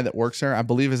told the guy that works there, I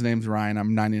believe his name's Ryan,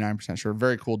 I'm 99% sure,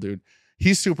 very cool dude.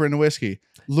 He's super into whiskey.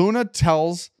 Luna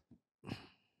tells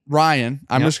Ryan,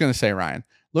 I'm just going to say Ryan.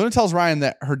 Luna tells Ryan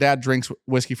that her dad drinks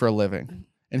whiskey for a living.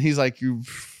 And he's like,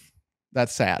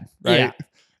 that's sad, right? Yeah.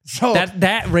 So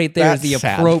That right there is That's the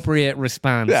sad. appropriate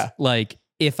response. Yeah. Like,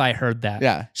 if I heard that.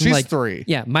 yeah, she's like, 3.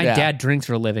 Yeah, my dad drinks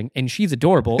for a living, and she's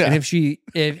adorable. Yeah. And if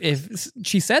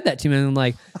she said that to me, and I'm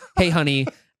like, "Hey, honey,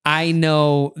 I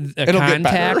know a It'll get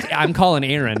contact. better." I'm calling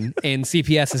Aaron, and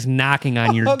CPS is knocking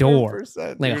on your door,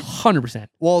 100%, like dude. 100%."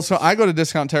 Well, so I go to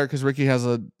Discount Tire because Ricky has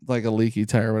a leaky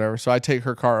tire or whatever. So I take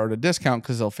her car out of Discount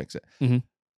because they'll fix it. Mhm.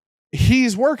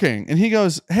 He's working and he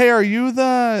goes, "Hey, are you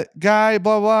the guy,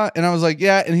 blah, blah?" And I was like,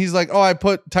 "Yeah." And he's like, "Oh, I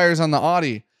put tires on the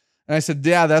Audi." And I said,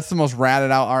 "Yeah, that's the most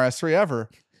ratted out RS3 ever."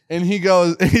 And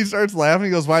he starts laughing.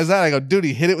 He goes, why is that? I go, dude,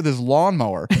 he hit it with his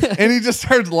lawnmower. And he just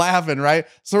starts laughing, right?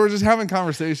 So we're just having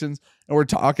conversations and we're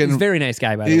talking. He's a very nice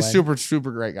guy, by the way. He's super,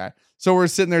 super great guy. So we're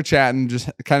sitting there chatting, just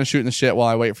kind of shooting the shit while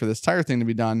I wait for this tire thing to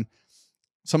be done.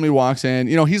 Somebody walks in.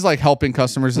 He's like helping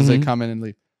customers as they come in and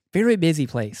leave. Very busy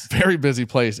place. Very busy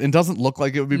place. And doesn't look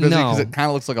like it would be busy because it kind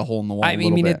of looks like a hole in the wall. I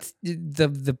mean, it's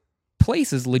the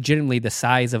place is legitimately the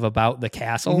size of about the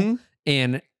castle.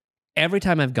 And every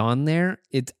time I've gone there,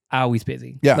 it's always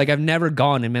busy. Yeah. Like I've never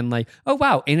gone and been like, oh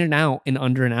wow, in and out in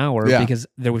under an hour because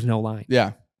there was no line.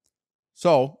 Yeah.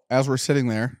 So as we're sitting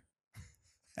there,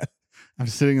 I'm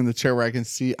sitting in the chair where I can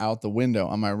see out the window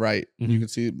on my right. You can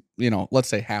see, let's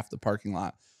say half the parking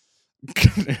lot.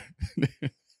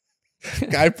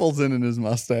 Guy pulls in his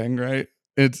Mustang, right?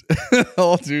 It's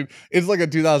dude, it's like a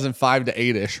 2005 to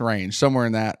 8-ish range, somewhere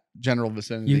in that general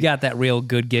vicinity. You got that real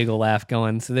good giggle laugh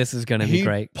going, so this is going to be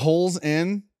great. Pulls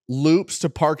in, loops to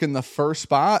park in the first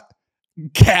spot,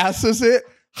 gasses it,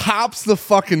 hops the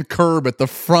fucking curb at the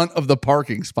front of the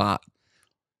parking spot.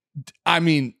 I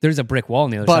mean, there's a brick wall on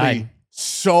the other side.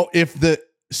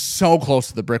 So close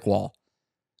to the brick wall.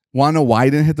 Want to know why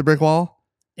he didn't hit the brick wall?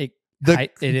 The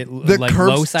like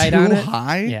curb's low side too on it?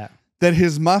 high that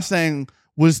his Mustang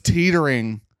was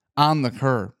teetering on the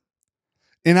curb.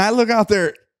 And I look out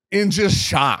there in just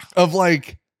shock of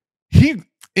like, he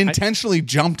intentionally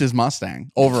jumped his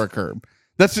Mustang over a curb.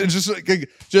 That's just up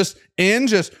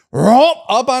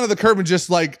onto the curb and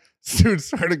just like, dude,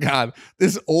 swear to God,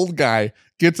 this old guy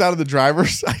gets out of the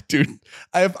driver's side, dude.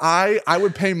 If I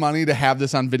would pay money to have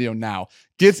this on video now.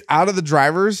 Gets out of the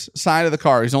driver's side of the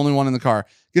car. He's the only one in the car.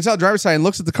 Gets out the driver's side and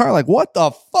looks at the car like, what the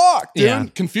fuck, dude? Yeah.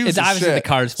 Confused. It's obviously the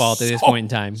car's fault at this point in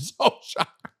time. So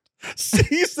shocked.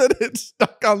 Sees that it's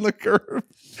stuck on the curb.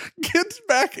 Gets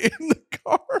back in the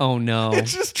car. Oh no. It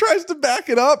just tries to back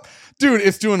it up. Dude,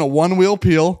 it's doing a one-wheel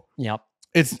peel. Yep.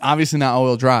 It's obviously not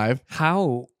all-wheel drive.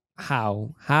 How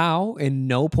in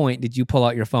no point did you pull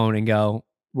out your phone and go,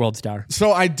 World Star?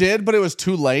 So I did, but it was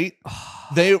too late.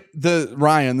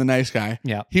 Ryan, the nice guy.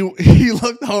 Yeah. He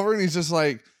looked over and he's just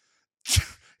like,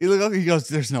 he looked up and he goes,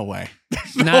 there's no way.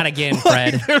 Not again,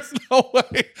 Fred. There's no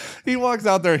way. He walks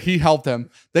out there. He helped him.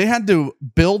 They had to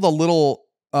build a little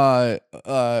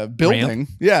building,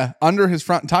 under his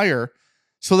front tire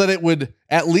so that it would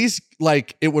at least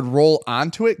like it would roll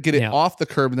onto it, get it off the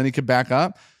curb, and then he could back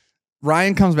up.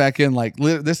 Ryan comes back in like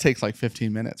this takes like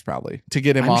 15 minutes probably to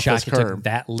get him off this curb. It took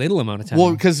that little amount of time.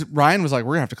 Well, because Ryan was like,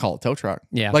 we're gonna have to call a tow truck.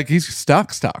 Yeah, like he's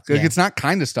stuck. Like it's not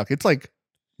kind of stuck. It's like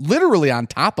literally on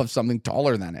top of something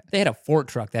taller than it. They had a fork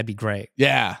truck. That'd be great.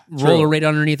 Yeah, roll her right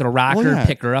underneath a rocker,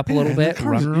 pick her up a little bit,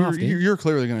 run her off. You're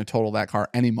clearly gonna total that car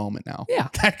any moment now. Yeah,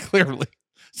 that clearly.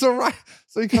 So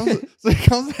he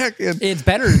comes back in. It's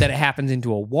better that it happens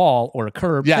into a wall or a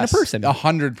curb than a person.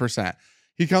 100%.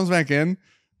 He comes back in.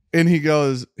 And he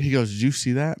goes, did you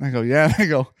see that? And I go, yeah. And I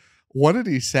go, what did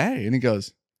he say? And he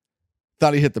goes,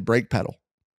 thought he hit the brake pedal.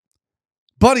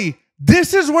 Buddy,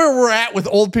 this is where we're at with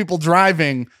old people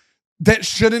driving that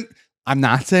shouldn't. I'm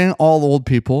not saying all old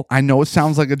people. I know it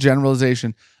sounds like a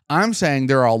generalization. I'm saying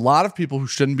there are a lot of people who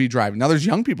shouldn't be driving. Now, there's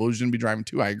young people who shouldn't be driving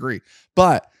too. I agree.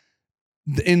 But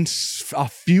in a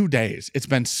few days, it's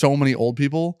been so many old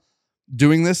people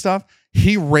doing this stuff.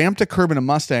 He ramped a curb in a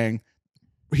Mustang.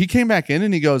 He came back in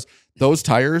and he goes, those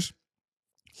tires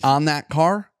on that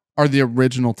car are the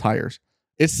original tires.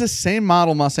 It's the same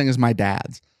model Mustang as my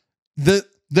dad's. The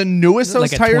newest those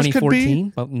like tires could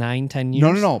be about 9-10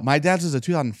 years. No. My dad's is a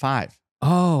 2005.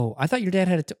 Oh, I thought your dad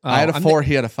had I had a 4.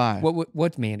 He had a 5.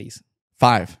 What's Mandy's?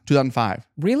 2005.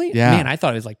 Really? Yeah. Man, I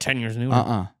thought it was like 10 years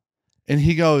newer. And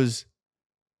he goes.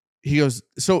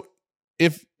 So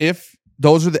if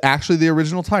those are actually the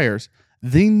original tires.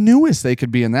 The newest they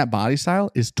could be in that body style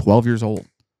is 12 years old.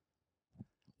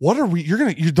 What are we? You're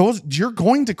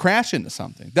going to crash into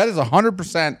something. That is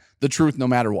 100% the truth, no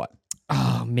matter what.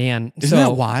 Oh man, isn't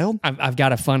that wild? I've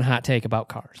got a fun hot take about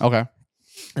cars. Okay,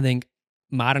 I think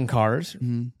modern cars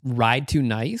ride too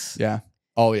nice. Yeah.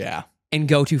 Oh yeah. And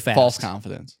go too fast. False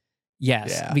confidence.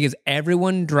 Yes, because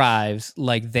everyone drives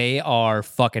like they are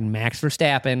fucking Max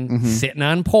Verstappen sitting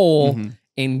on pole.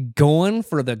 And going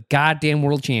for the goddamn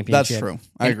world championship. That's true.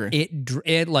 I agree.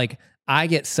 It like I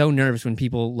get so nervous when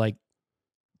people like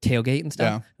tailgate and stuff.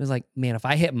 Yeah. It was like, man, if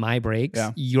I hit my brakes,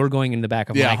 you're going in the back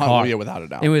of my car. Yeah, without a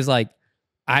doubt. It was like,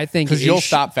 I think because you'll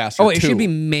stop faster. It should be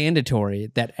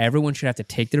mandatory that everyone should have to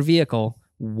take their vehicle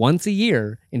once a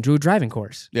year and do a driving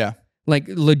course. Yeah. Like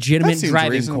legitimate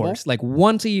driving reasonable. course. Like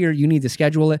once a year, you need to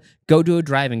schedule it, go do a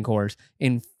driving course,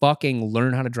 and fucking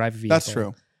learn how to drive a vehicle. That's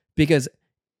true. Because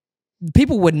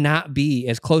people would not be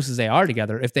as close as they are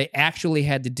together if they actually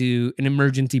had to do an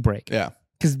emergency brake. Yeah.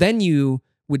 Because then you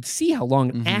would see how long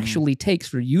it Mhm. actually takes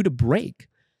for you to brake.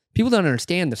 People don't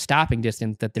understand the stopping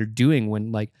distance that they're doing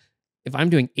when, like, if I'm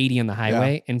doing 80 on the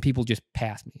highway and people just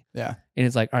pass me. Yeah. And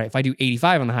it's like, all right, if I do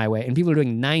 85 on the highway and people are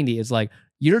doing 90, it's like,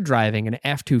 you're driving an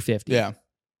F-250. Yeah.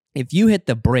 If you hit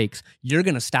the brakes, you're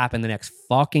going to stop in the next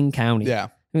fucking county. Yeah.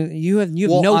 You have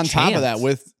Well, no on chance. top of that,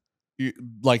 with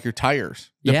like your tires,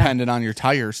 Yeah. dependent on your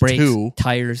tires brakes, too.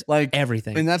 tires, Like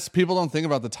everything. And that's, people don't think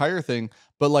about the tire thing,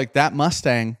 but like that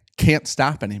Mustang can't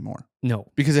stop anymore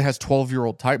No. because it has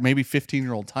 12-year-old tire, maybe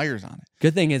 15-year-old tires on it.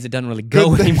 Good thing is it doesn't really go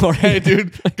Good thing- anymore. Hey,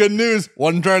 dude, good news.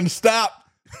 Wasn't trying to stop.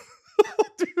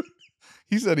 Dude,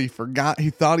 he said he forgot. He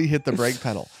thought he hit the brake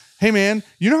pedal. Hey, man,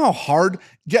 you know how hard?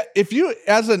 If you,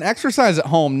 as an exercise at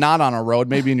home, not on a road,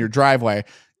 maybe in your driveway,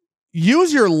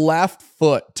 use your left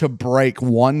foot to brake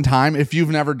one time. If you've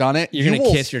never done it, You're going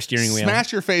to kiss your steering wheel.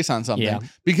 Smash your face on something Yeah.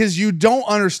 because you don't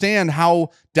understand how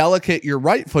delicate your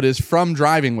right foot is from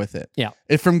driving with it. Yeah.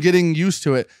 From getting used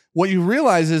to it. What you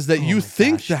realize is that you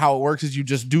think that how it works is you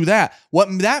just do that.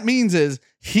 What that means is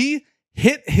he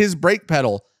hit his brake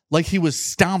pedal like he was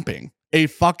stomping a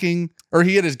fucking, or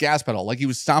he hit his gas pedal like he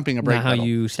was stomping a brake Not how pedal.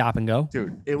 you stop and go.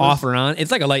 Dude, it was, Off or on.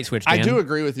 It's like a light switch, Dan. I do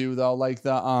agree with you though. Like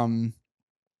the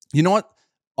you know what?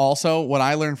 Also, what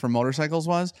I learned from motorcycles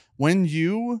was when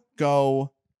you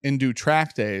go and do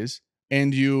track days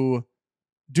and you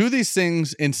do these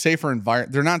things in safer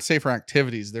environment, they're not safer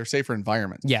activities, they're safer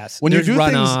environments. Yes. When there's you do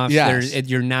runoff. things, yes.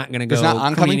 You're not going to go. There's not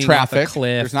oncoming careening off a traffic.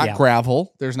 cliff. There's not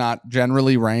gravel. There's not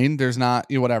generally rain. There's not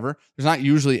whatever. There's not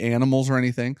usually animals or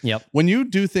anything. Yep. When you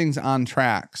do things on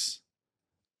tracks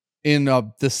in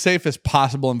the safest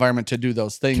possible environment to do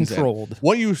those things, Controlled.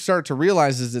 what you start to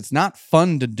realize is it's not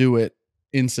fun to do it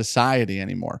in society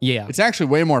anymore. Yeah. It's actually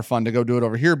way more fun to go do it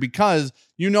over here because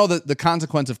you know that the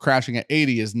consequence of crashing at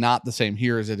 80 is not the same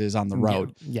here as it is on the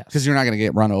road. Yes. Because you're not going to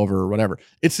get run over or whatever.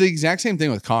 It's the exact same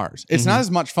thing with cars. It's not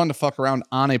as much fun to fuck around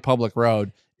on a public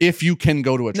road if you can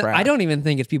go to a track. I don't even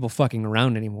think it's people fucking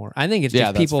around anymore. I think it's Yeah,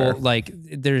 just that's people fair. like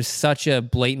there's such a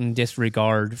blatant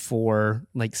disregard for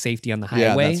like safety on the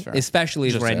Yeah, highway, that's fair. especially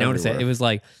is Just where I notice everywhere. it. It was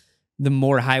like the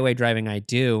more highway driving I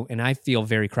do, and I feel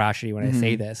very crotchety when I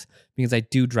say this because I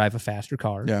do drive a faster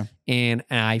car. Yeah. And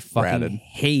I fucking Ratted.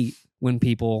 hate when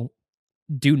people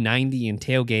do 90 and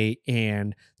tailgate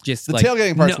and just The like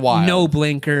tailgating part's wild. no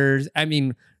blinkers. I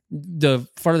mean, the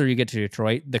farther you get to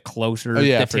Detroit, the closer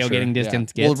the for sure. tailgating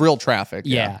distance Yeah. gets. Well, real traffic.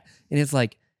 Yeah. And it's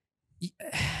like,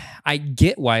 I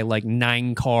get why like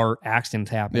 9 car accidents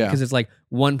happen Yeah. because it's like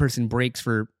one person brakes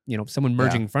for, someone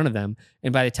merging in front of them.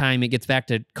 And by the time it gets back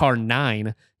to car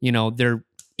 9, they're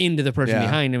into the person Yeah.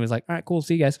 behind and it was like, all right, cool.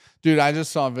 See you guys. Dude, I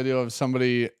just saw a video of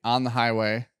somebody on the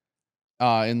highway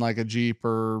in like a Jeep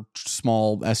or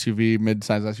small SUV,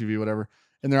 mid-size SUV, whatever.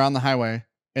 And they're on the highway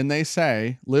and they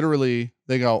say, literally,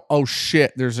 they go, oh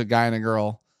shit, there's a guy and a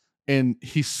girl. And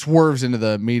he swerves into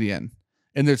the median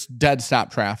and there's dead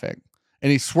stop traffic.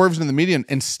 And he swerves into the median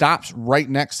and stops right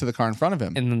next to the car in front of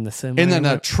him. And then the semi. And then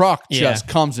a truck Yeah. just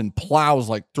comes and plows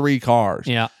like 3 cars.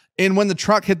 Yeah. And when the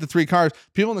truck hit the 3 cars,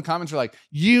 people in the comments are like,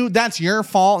 that's your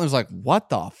fault. And it was like, what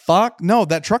the fuck? No,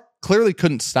 that truck clearly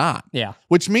couldn't stop. Yeah.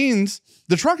 Which means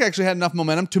the truck actually had enough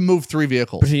momentum to move 3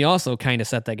 vehicles. But he also kind of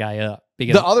set that guy up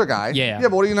because The other guy. Yeah. Yeah,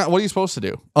 but what are you supposed to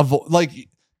do?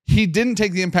 He didn't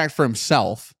take the impact for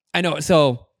himself. I know.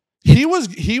 So He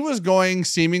was going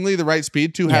seemingly the right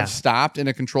speed to Yeah. have stopped in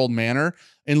a controlled manner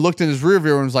and looked in his rear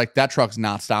view and was like, that truck's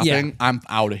not stopping. Yeah. I'm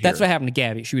out of here. that's what happened to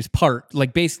Gabby. She was parked,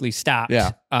 like basically stopped.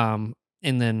 Yeah. And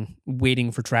then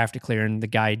waiting for traffic to clear, and the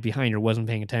guy behind her wasn't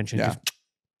paying attention. Yeah. Just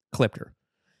clipped her.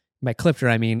 By clipped her,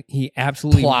 I mean he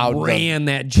absolutely Plowed ran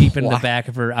that Jeep into the Plow- back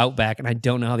of her Outback, and I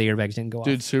don't know how the airbags didn't go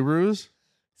Dude, off. Subarus.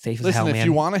 Safe as Listen, hell, if man.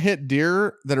 you want to hit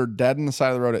deer that are dead in the side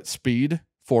of the road at speed,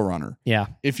 4Runner. Yeah,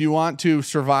 If you want to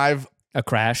survive a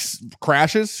crash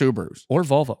crashes, Subarus. or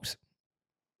Volvos.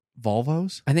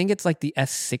 Volvos? I think it's like the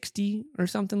S60 or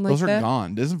something like Those are that.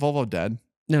 gone. Isn't Volvo dead?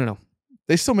 No.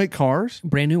 They still make cars?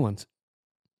 Brand new ones.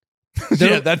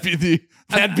 Yeah, that'd be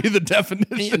the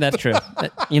definition. Yeah, that's true.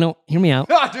 Hear me out.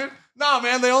 No, dude. No,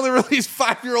 man. They only release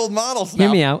 5-year-old models now.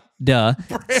 Hear me out. Duh.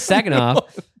 Brand Second new.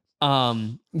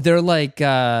 off, they're like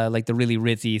the really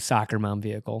ritzy soccer mom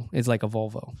vehicle. It's like a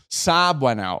Volvo. Saab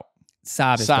went out.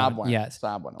 Saab is Saab gone. went. Yes.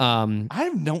 Saab went out. I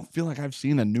don't feel like I've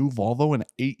seen a new Volvo in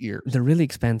 8 years. They're really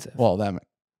expensive. Well,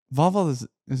 Volvo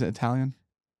is it Italian?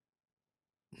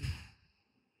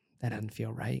 That doesn't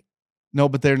feel right. No,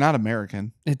 but they're not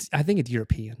American. I think it's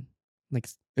European. Like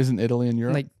Isn't Italy in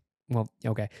Europe? like Well,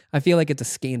 okay. I feel like it's a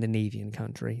Scandinavian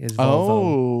country. Is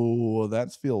Volvo. Oh,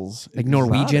 that feels Like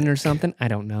Norwegian exotic. or something? I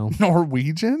don't know.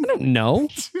 Norwegian? I don't know.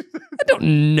 I don't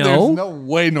know. There's no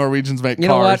way Norwegians make You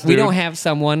cars. know what? We dude. don't have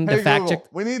someone to Hey, fact Google,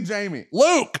 check. we need Jamie.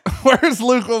 Luke! Where's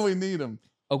Luke when we need him?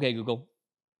 Okay, Google.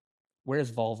 Where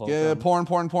is Volvo Yeah, from?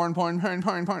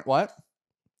 porn. What?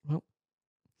 Well,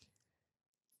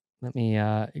 let me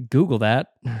Google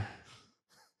that.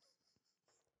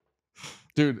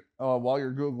 Dude, while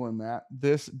you're Googling that,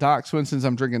 this Doc Swinson's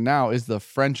I'm drinking now is the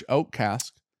French oak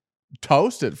cask.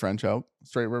 Toasted French oak.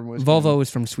 Straight river whiskey. Volvo is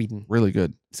from Sweden. Really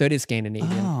good. So it is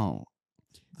Scandinavian. Oh.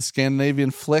 The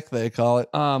Scandinavian flick, they call it.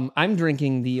 I'm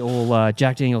drinking the old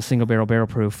Jack Daniel's single barrel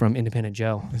proof from Independent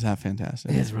Joe. Is that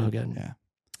fantastic? It's real good. Yeah.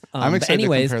 but I'm excited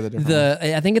anyways, to compare the different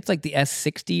ones. I think it's like the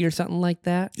S60 or something like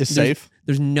that. It's safe?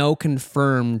 There's no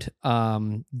confirmed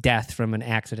death from an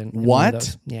accident. in one of What?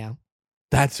 those. Yeah.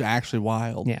 That's actually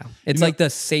wild. Yeah. It's know- like the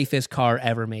safest car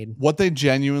ever made. What they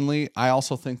genuinely, I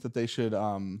also think that they should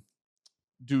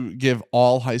give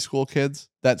all high school kids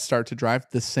that start to drive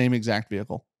the same exact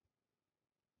vehicle.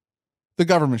 The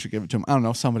government should give it to them. I don't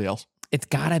know, somebody else. It's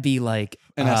gotta be like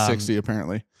An S60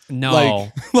 apparently. No,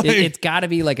 Like- it's got to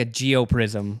be like a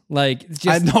Geoprism. Like it's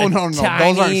just No. Those aren't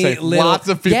safe. Lots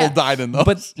of people died in those.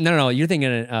 But no, you're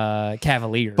thinking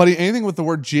Cavalier. But anything with the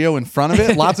word Geo in front of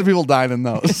it, lots of people died in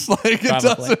those. Like it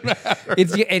Probably. doesn't matter.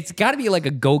 It's got to be like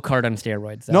a go-kart on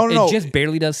steroids. Though. No. It just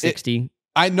barely does 60.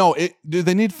 I know it. Dude,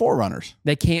 they need forerunners,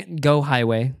 They can't go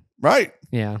highway. right?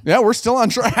 Yeah. Yeah, we're still on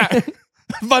track.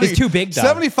 Buddy, It's too big, though.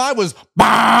 75 was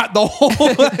the whole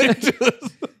way.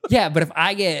 Just Yeah, but if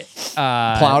I get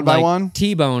Plowed by one?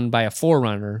 T-boned by a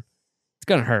Forerunner, it's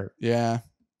gonna hurt. yeah.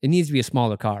 It needs to be a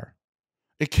smaller car.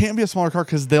 It can't be a smaller car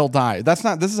because they'll die. This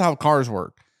is how cars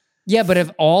work. Yeah, but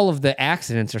if all of the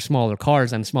accidents are smaller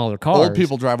cars on smaller cars, Old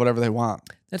people drive whatever they want.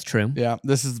 That's true. Yeah,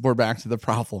 we're back to the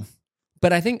problem.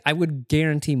 But I think I would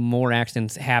guarantee more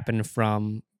accidents happen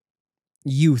from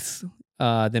youth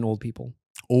than old people.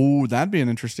 Oh, that'd be an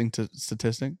interesting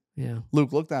statistic. Yeah.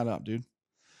 Luke, look that up, dude.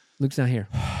 Luke's not here.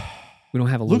 We don't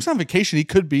have a Luke's Luke. on vacation. He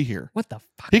could be here. What the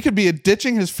fuck? He could be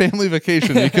ditching his family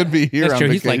vacation. He could be here That's on true.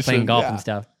 vacation. He's like playing golf Yeah. and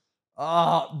stuff.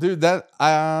 Oh, dude, that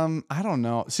I don't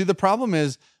know. See, the problem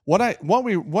is what I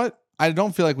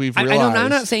don't feel like we've realized. I'm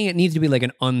not saying it needs to be like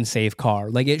an unsafe car.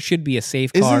 Like it should be a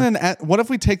safe car. What if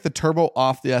we take the turbo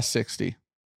off the S60?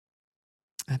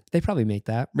 They probably make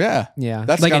that. Yeah. Yeah.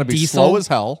 That's like got to a be diesel, slow as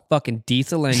hell. fucking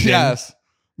diesel engine. Yes.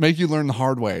 Make you learn the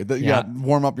hard way that you Yeah. got to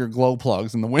warm up your glow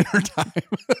plugs in the wintertime.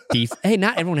 Hey,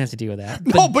 not everyone has to deal with that.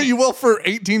 No, but you will for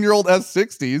 18-year-old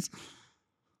S60s.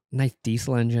 Nice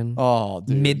diesel engine. Oh,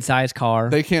 dude. Mid-sized car.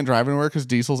 They can't drive anywhere because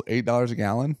diesel's $8 a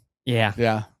gallon. yeah.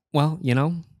 Yeah. Well, you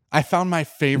know, I found my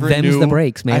favorite them's the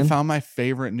brakes, man. I found my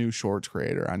favorite new shorts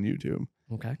creator on YouTube.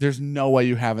 Okay. There's no way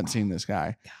you haven't seen this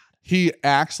guy. He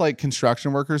acts like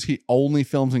construction workers. He only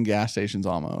films in gas stations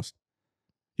almost.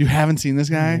 You haven't seen this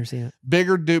I've guy? never seen it.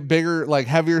 Bigger dude, like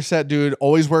heavier set dude,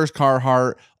 always wears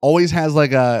Carhartt, always has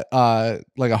like a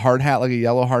hard hat, like a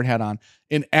yellow hard hat on.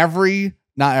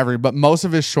 Not every, but most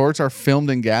of his shorts are filmed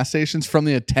in gas stations from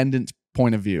the attendant's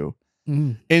point of view.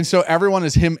 Mm. And so everyone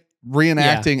is him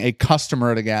reenacting a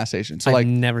customer at a gas station. So I've like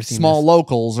never seen small this.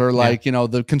 locals or like,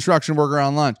 the construction worker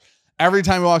on lunch. Every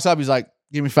time he walks up, he's like,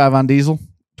 give me 5 on diesel,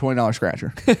 $20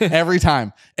 scratcher. Every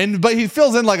time. But he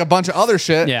fills in like a bunch of other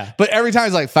shit. Yeah. But every time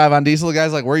he's like 5 on diesel, the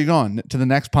guy's like, where are you going? To the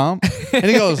next pump? And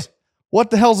he goes, what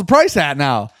the hell's the price at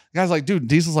now? The guy's like, dude,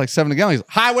 diesel's like $7 a gallon. He's like,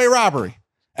 highway robbery.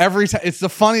 Every time. It's the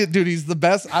funniest, dude. He's the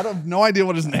best. I have no idea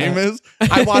what his name is.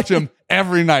 I watch him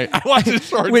every night. I watch his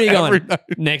shorts Where are you every going? night.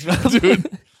 Next one.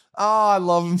 Dude. Oh, I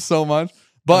love him so much.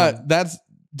 But that's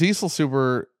diesel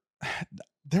super.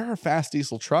 There are fast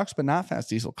diesel trucks, but not fast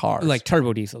diesel cars. Like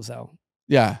turbo diesels, though.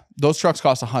 Yeah, those trucks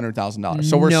cost $100,000.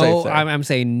 So we're safe there. I'm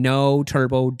saying no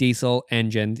turbo diesel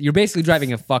engines. You're basically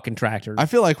driving a fucking tractor. I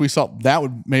feel like we saw that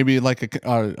would maybe like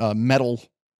a metal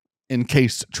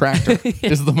encased tractor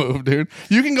is the move, dude.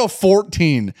 You can go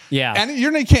 14. Yeah. And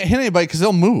you can't hit anybody because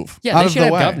they'll move. Yeah, out they of should the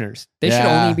have way. governors. They should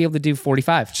Yeah. only be able to do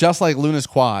 45. Just like Luna's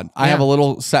quad. I Yeah. have a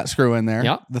little set screw in there.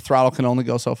 Yep. The throttle can only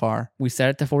go so far. We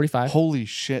set it to 45. Holy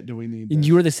shit, do we need And this?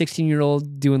 you were the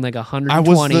 16-year-old doing like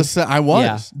 120. I was.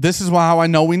 Yeah. This is how I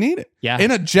know we need it. Yeah.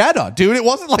 In a Jetta, dude. It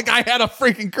wasn't like I had a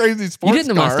freaking crazy sports You did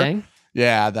in the car. Mustang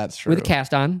Yeah, that's true. with a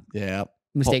cast on. Yeah.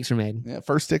 Mistakes were made. Yeah.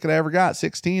 First ticket I ever got,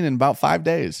 16 in about 5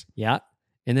 days. Yeah.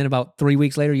 And then about 3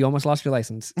 weeks later, you almost lost your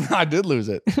license. I did lose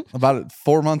it. About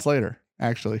 4 months later,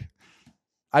 actually.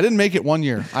 I didn't make it 1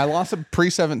 year. I lost it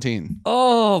pre-17.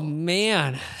 Oh,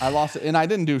 man. I lost it, and I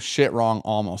didn't do shit wrong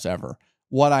almost ever.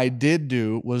 What I did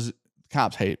do was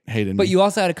cops hated me. But you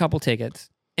also had a couple tickets.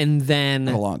 And then,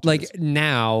 A lot of like tickets.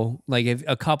 now, like if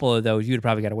a couple of those you'd have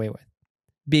probably got away with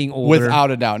being older. Without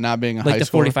a doubt, not being a like high the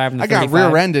schooler. 45 and the I got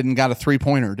 35. rear-ended and got a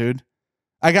 3-pointer, dude.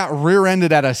 I got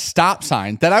rear-ended at a stop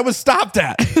sign that I was stopped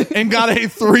at and got a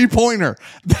 3-pointer.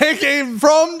 They came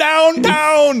from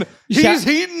downtown. He's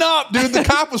heating up, dude. The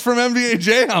cop was from NBA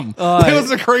Jam. It was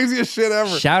the craziest shit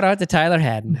ever. Shout out to Tyler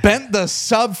Haddon. Bent the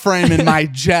subframe in my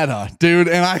Jetta, dude,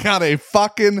 and I got a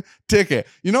fucking ticket.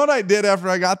 You know what I did after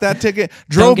I got that ticket?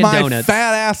 Drove Dunkin' my Donuts.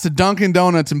 fat ass to Dunkin'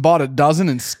 Donuts and bought a dozen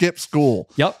and skipped school.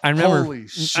 Yep, I remember. Holy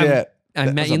shit. I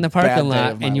That met was you in a the bad parking day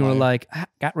lot of my and you were life. like,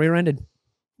 got rear-ended.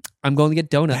 I'm going to get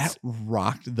donuts. That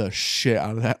rocked the shit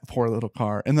out of that poor little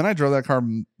car. And then I drove that car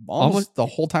almost the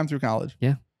whole time through college.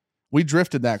 Yeah. We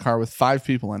drifted that car with 5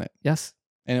 people in it, Yes.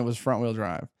 and it was front wheel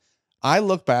drive. I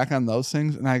look back on those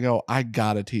things and I go, I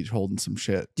gotta teach Holden some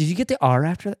shit. Did you get the R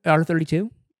after R32?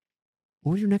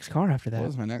 What was your next car after that? What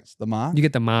was my next? The Mach? You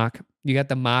get the Mach. You got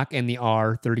the Mach and the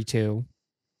R32.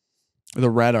 The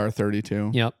red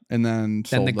R32. Yep. And then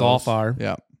Then the sold Golf those. R.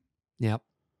 Yep. Yep.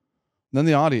 Then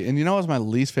the Audi. And you know what was my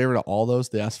least favorite of all those?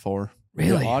 The S4.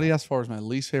 Really? The Audi S4 is my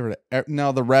least favorite.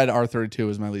 No, the red R32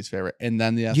 is my least favorite. And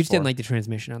then the S4. You just didn't like the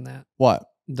transmission on that. What?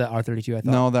 The R32, I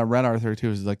thought. No, that red R32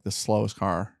 is like the slowest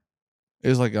car. It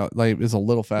was like it's a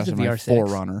little faster a than my VR6.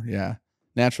 4Runner. Yeah.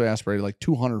 Naturally aspirated, like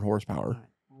 200 horsepower. All right.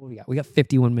 What do we got? We got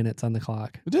 51 minutes on the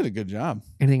clock. We did a good job.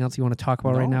 Anything else you want to talk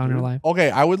about right now in your dude. life?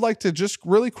 Okay, I would like to just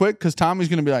really quick, because Tommy's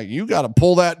going to be like, you got to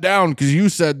pull that down because you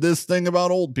said this thing about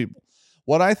old people.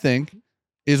 What I think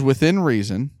is within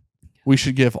reason, we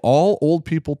should give all old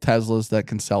people Teslas that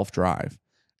can self-drive.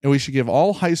 And we should give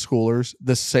all high schoolers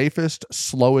the safest,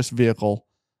 slowest vehicle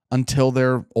until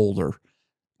they're older.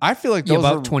 I feel like those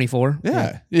about are 24.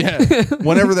 Yeah.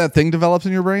 Whenever that thing develops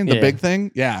in your brain, the big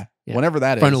thing, yeah. Whenever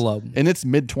that Frontal is. lobe. And it's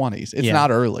mid-20s. It's not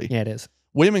early. Yeah, it is.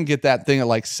 Women get that thing at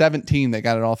like 17. They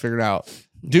got it all figured out.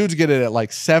 Dudes get it at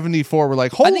like 74. We're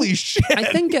like, holy shit. I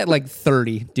think at like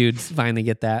 30, dudes finally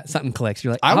get that. Something clicks.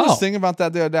 You're like, I was thinking about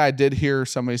that the other day. I did hear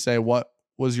somebody say, what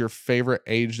was your favorite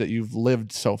age that you've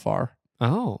lived so far?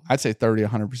 Oh. I'd say 30,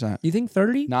 100%. You think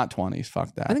 30? Not 20s.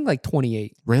 Fuck that. I think like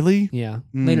 28. Really? Yeah.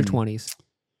 Later Mm. 20s.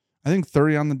 I think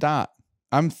 30 on the dot.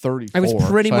 I'm 34. I was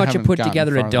pretty so I much a haven't put gotten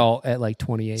together farther. adult at like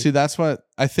 28. See, that's what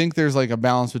I think. There's like a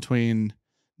balance between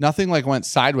nothing like went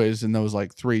sideways in those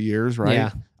like 3 years, right?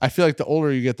 Yeah. I feel like the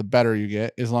older you get, the better you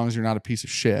get, as long as you're not a piece of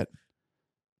shit.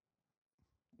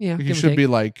 Yeah. Like, give you or should take. be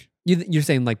like, You're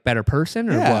saying like better person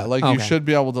or yeah, what? like you Okay. should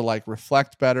be able to like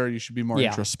reflect better. You should be more Yeah.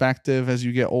 introspective as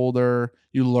you get older.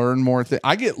 You learn more things.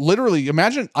 I get literally,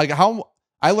 imagine like how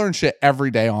I learn shit every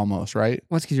day almost, right?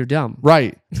 Well, it's because you're dumb.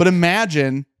 Right. But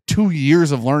imagine 2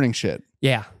 years of learning shit.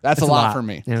 Yeah. That's a lot for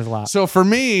me. Yeah, there's a lot. So for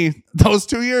me, those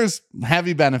 2 years,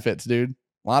 heavy benefits, dude.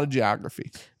 A lot of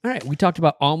geography. All right. We talked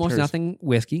about almost Cheers. nothing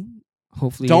whiskey.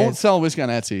 Hopefully, you Don't guys- sell whiskey on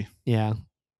Etsy. Yeah.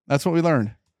 That's what we learned.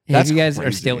 Hey, That's if you guys are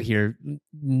crazy. still here,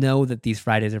 know that these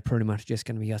Fridays are pretty much just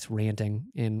going to be us ranting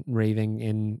and raving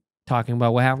and talking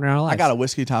about what happened in our lives. I got a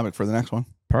whiskey topic for the next one.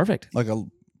 Perfect.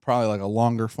 Probably like a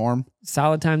longer form.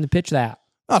 Solid time to pitch that.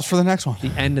 No, it's for the next one. The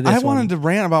end of this I one. wanted to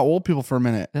rant about old people for a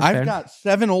minute. That's I've fair. got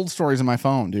 7 old stories on my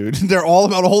phone, dude. They're all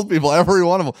about old people, every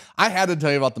one of them. I had to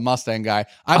tell you about the Mustang guy.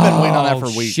 I've been waiting on that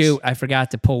for weeks. Shoot, I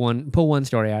forgot to pull one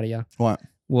story out of you. What?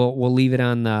 We'll leave it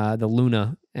on the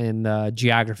Luna and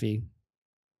geography,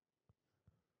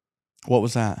 What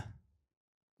was that?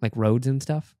 like roads and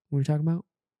stuff. What were you talking about?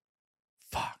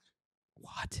 Fuck.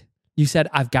 What? You said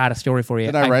I've got a story for you.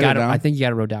 Did I write it down? I think you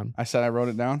got it wrote down. I said I wrote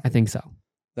it down. I think so.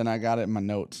 Then I got it in my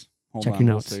notes. Hold Check on, your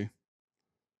we'll notes. see.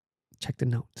 Check the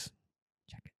notes.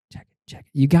 Check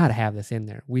it. You got to have this in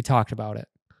there. We talked about it.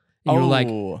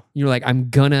 And you're like, I'm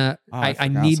gonna. Oh, I I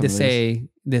forgot need some to of these. say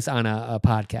this on a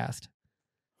podcast.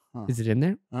 Huh. Is it in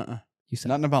there? You said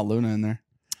Nothing about Luna in there.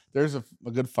 There's a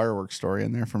good fireworks story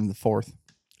in there from the 4th.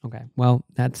 okay. Well,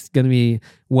 that's gonna be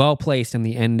well placed in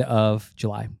the end of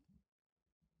July.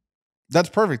 That's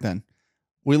perfect then.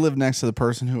 We live next to the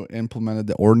person who implemented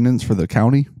the ordinance for the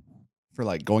county for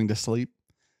like going to sleep.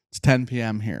 It's 10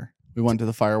 p.m. here. We went to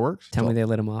the fireworks. Tell me they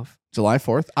lit them off. July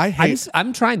 4th.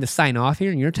 I'm trying to sign off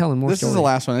here, and you're telling more This stories. is the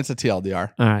last one. It's a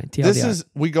TLDR. All right, TLDR.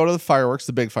 We go to the fireworks,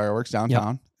 the big fireworks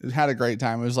downtown. It had a great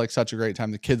time. It was like such a great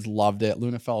time. The kids loved it.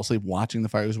 Luna fell asleep watching the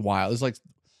fire. It was wild. It was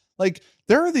like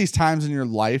there are these times in your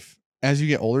life as you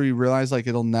get older, you realize like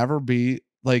it'll never be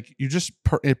like you just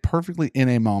perfectly in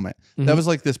a moment. Mhm. That was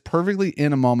like this perfectly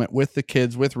in a moment with the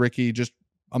kids, with Ricky, just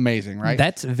amazing, right?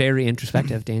 That's very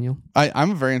introspective, Daniel.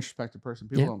 I'm a very introspective person.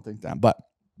 People Yeah. don't think that, but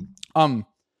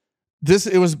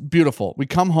it was beautiful. We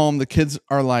come home, the kids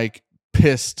are like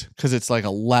pissed because it's like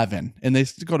 11 and they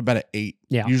go to bed at 8.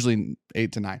 Yeah. Usually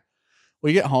 8 to 9.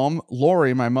 We get home.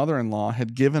 Lori, my mother-in-law,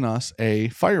 had given us a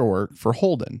firework for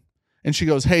Holden. And she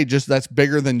goes, hey, just that's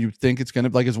bigger than you think it's going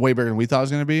to be. Like, it's way bigger than we thought it was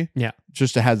going to be. Yeah.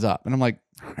 Just a heads up. And I'm like,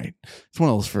 all right. It's one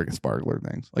of those freaking sparkler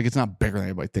things. Like, it's not bigger than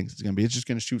anybody thinks it's going to be. It's just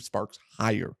going to shoot sparks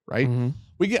higher, right? Mm-hmm.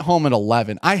 We get home at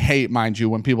 11. I hate, mind you,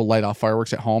 when people light off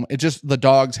fireworks at home. It just, the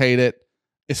dogs hate it,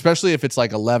 especially if it's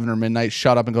like 11 or midnight.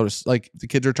 Shut up and go to, like, the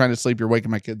kids are trying to sleep. You're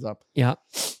waking my kids up. Yeah.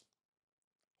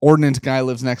 Ordinance guy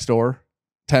lives next door.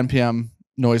 10 p.m.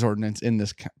 noise ordinance in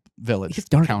this village. It's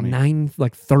dark county. at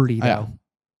 9:30 though. Yeah.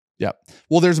 Yep.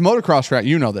 Well, there's a motocross track.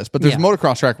 You know this, but there's a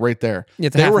motocross track right there.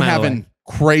 It's they were having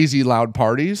crazy loud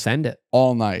parties. Send it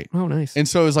all night. Oh, nice. And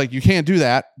so it's like, you can't do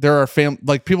that. There are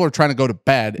like people are trying to go to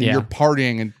bed and you're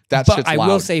partying and that shit's loud. I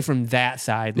will say from that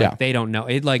side, like they don't know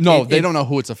it. Like they don't know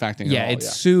who it's affecting. Yeah, it's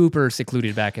super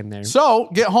secluded back in there. So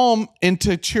get home and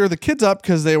to cheer the kids up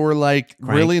because they were like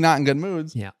really not in good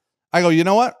moods. Yeah. I go, you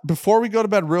know what? Before we go to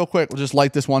bed real quick, we'll just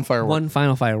light this one firework. One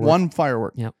final firework. One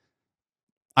firework. Yep.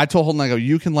 I told Holden, I go,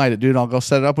 you can light it, dude. I'll go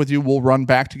set it up with you. We'll run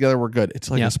back together. We're good. It's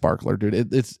like a sparkler,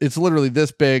 dude. It's literally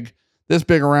this big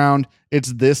around.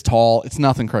 It's this tall. It's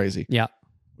nothing crazy. Yeah.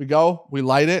 We go, we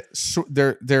light it. So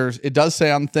it does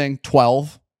say on the thing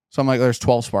 12. So I'm like, there's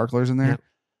 12 sparklers in there. Yep.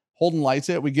 Holden lights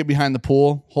it. We get behind the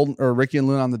pool. Holden or Ricky and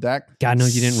Luna on the deck. God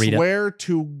knows you didn't read it. Swear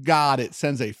to God, it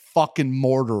sends a fucking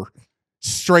mortar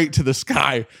straight to the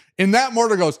sky. And that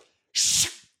mortar goes, shh.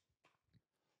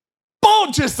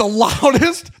 Boom, just the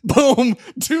loudest boom.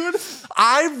 Dude,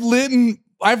 I've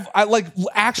like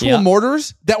actual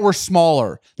mortars that were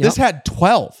smaller. Yep. This had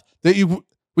 12 that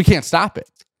we can't stop it.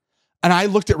 And I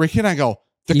looked at Ricky and I go,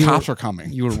 the cops are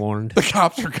coming. You were warned. The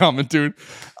cops are coming, dude.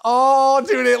 Oh,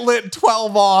 dude, it lit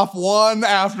 12 off, one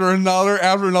after another,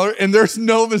 and there's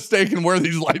no mistaking where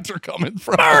these lights are coming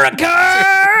from. America!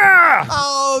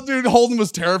 Oh, dude, Holden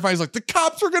was terrified. He's like, the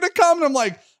cops are going to come. And I'm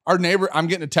like, our neighbor, I'm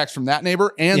getting a text from that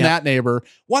neighbor and that neighbor.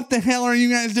 What the hell are you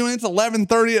guys doing? It's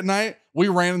 11:30 at night. We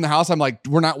ran in the house. I'm like,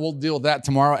 we'll deal with that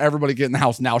tomorrow. Everybody get in the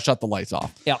house now. Shut the lights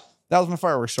off. Yeah. That was my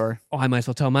fireworks story. Oh, I might as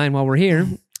well tell mine while we're here.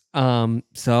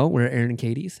 So we're at Aaron and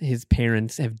Katie's. His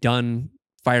parents have done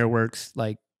fireworks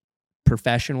like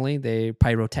professionally. They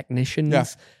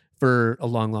pyrotechnicians for a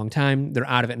long, long time. They're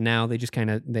out of it now. They just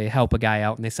they help a guy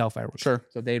out and they sell fireworks. Sure.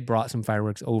 So they brought some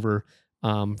fireworks over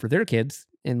for their kids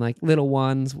and like little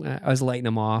ones. I was lighting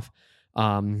them off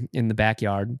in the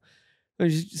backyard. I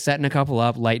was just setting a couple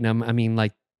up, lighting them. I mean,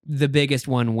 like the biggest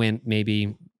one went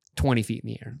maybe 20 feet in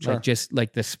the air. Sure. Like just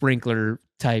like the sprinkler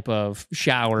type of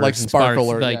showers, like and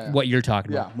sparkler, sparks, like what you're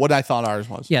talking about. Yeah, what I thought ours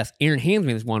was. Yes, Aaron hands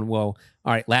me this one. Whoa, all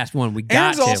right, last one. We got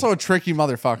Aaron's also a tricky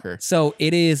motherfucker. So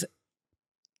it is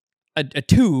a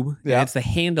tube. Yeah, it's the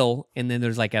handle, and then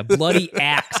there's like a bloody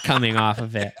axe coming off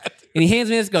of it. And he hands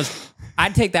me this. Goes,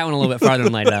 I'd take that one a little bit farther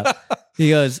and light it up. He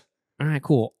goes, all right,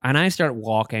 cool. And I start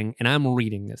walking, and I'm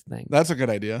reading this thing. That's a good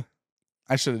idea.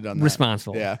 I should have done that.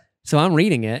 Responsible. Yeah. So I'm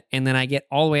reading it, and then I get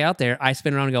all the way out there. I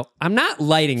spin around and go, I'm not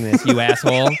lighting this, you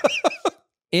asshole.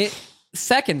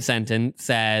 Second sentence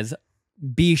says,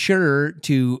 be sure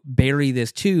to bury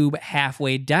this tube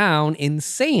halfway down in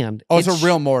sand. Oh, it's a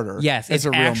real mortar. Yes, it's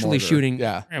a actually mortar. Shooting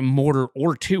a mortar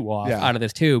or two off out of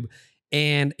this tube.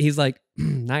 And he's like,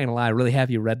 not going to lie, really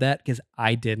happy you read that because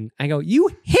I didn't. I go, you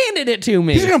handed it to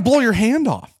me. He's going to blow your hand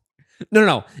off.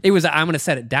 No. It was, I'm going to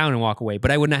set it down and walk away,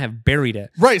 but I would not have buried it.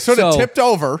 Right. So it tipped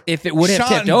over. If it would have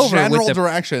tipped over. General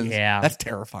directions. Yeah. That's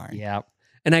terrifying. Yeah.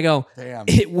 And I go, damn.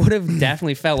 It would have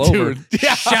definitely fell over.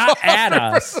 Shot at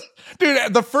us.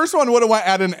 Dude, the first one would have went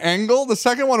at an angle. The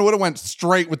second one would have went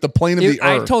straight with the plane of the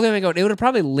earth. I told him, it would have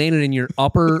probably landed in your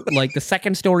upper, like the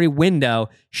second story window,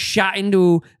 shot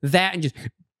into that and just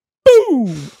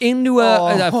boom, into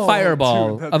a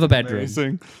fireball of a bedroom.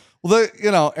 Amazing.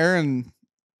 Well, Aaron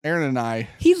and I.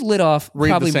 He's lit off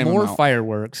probably more amount.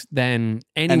 Fireworks than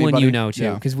anyone you know,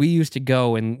 too. Because we used to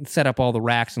go and set up all the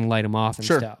racks and light them off and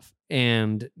stuff.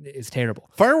 And it's terrible.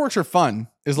 Fireworks are fun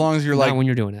as long as you're not when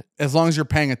you're doing it. As long as you're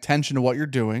paying attention to what you're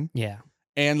doing. Yeah.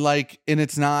 And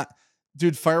it's not,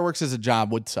 dude, fireworks as a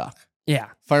job would suck. Yeah.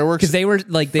 Fireworks. Because they were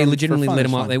like, they legitimately lit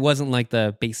them off. It wasn't like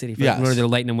the Bay City where they're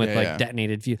lighting them with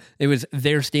detonated fuel. It was,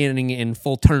 they're standing in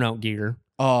full turnout gear.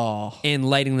 Oh. And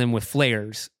lighting them with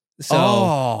flares.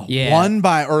 So, one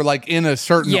by, or like in a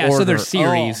certain order. So they're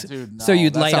series. Oh, dude, no, so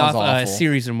you'd light off awful. a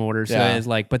series of mortars. So it's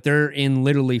like, but they're in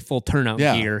literally full turnout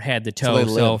gear, head to toe.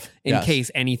 So in case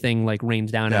anything like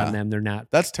rains down on them, they're not.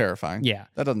 That's terrifying. Yeah.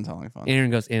 That doesn't sound like fun. Aaron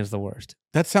goes, it's the worst.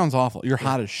 That sounds awful. You're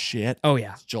hot as shit. Oh,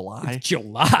 yeah. It's July. It's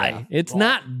July. It's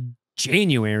not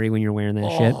January when you're wearing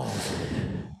that shit.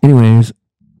 Anyways,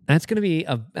 That's going to be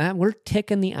we're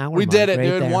ticking the hour. We did it, right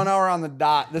dude. there. 1 hour on the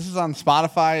dot. This is on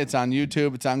Spotify. It's on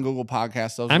YouTube. It's on Google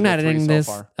Podcasts. Those I'm are not the three editing so this.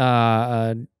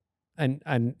 far.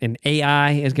 An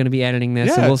AI is going to be editing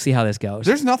this, so Yeah. we'll see how this goes.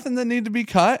 There's nothing that need to be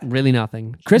cut. Really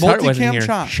nothing. Chris Hart wasn't Multicam here.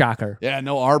 shot. Shocker. Yeah,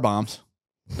 no R bombs.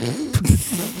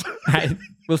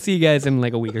 We'll see you guys in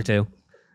like a week or two.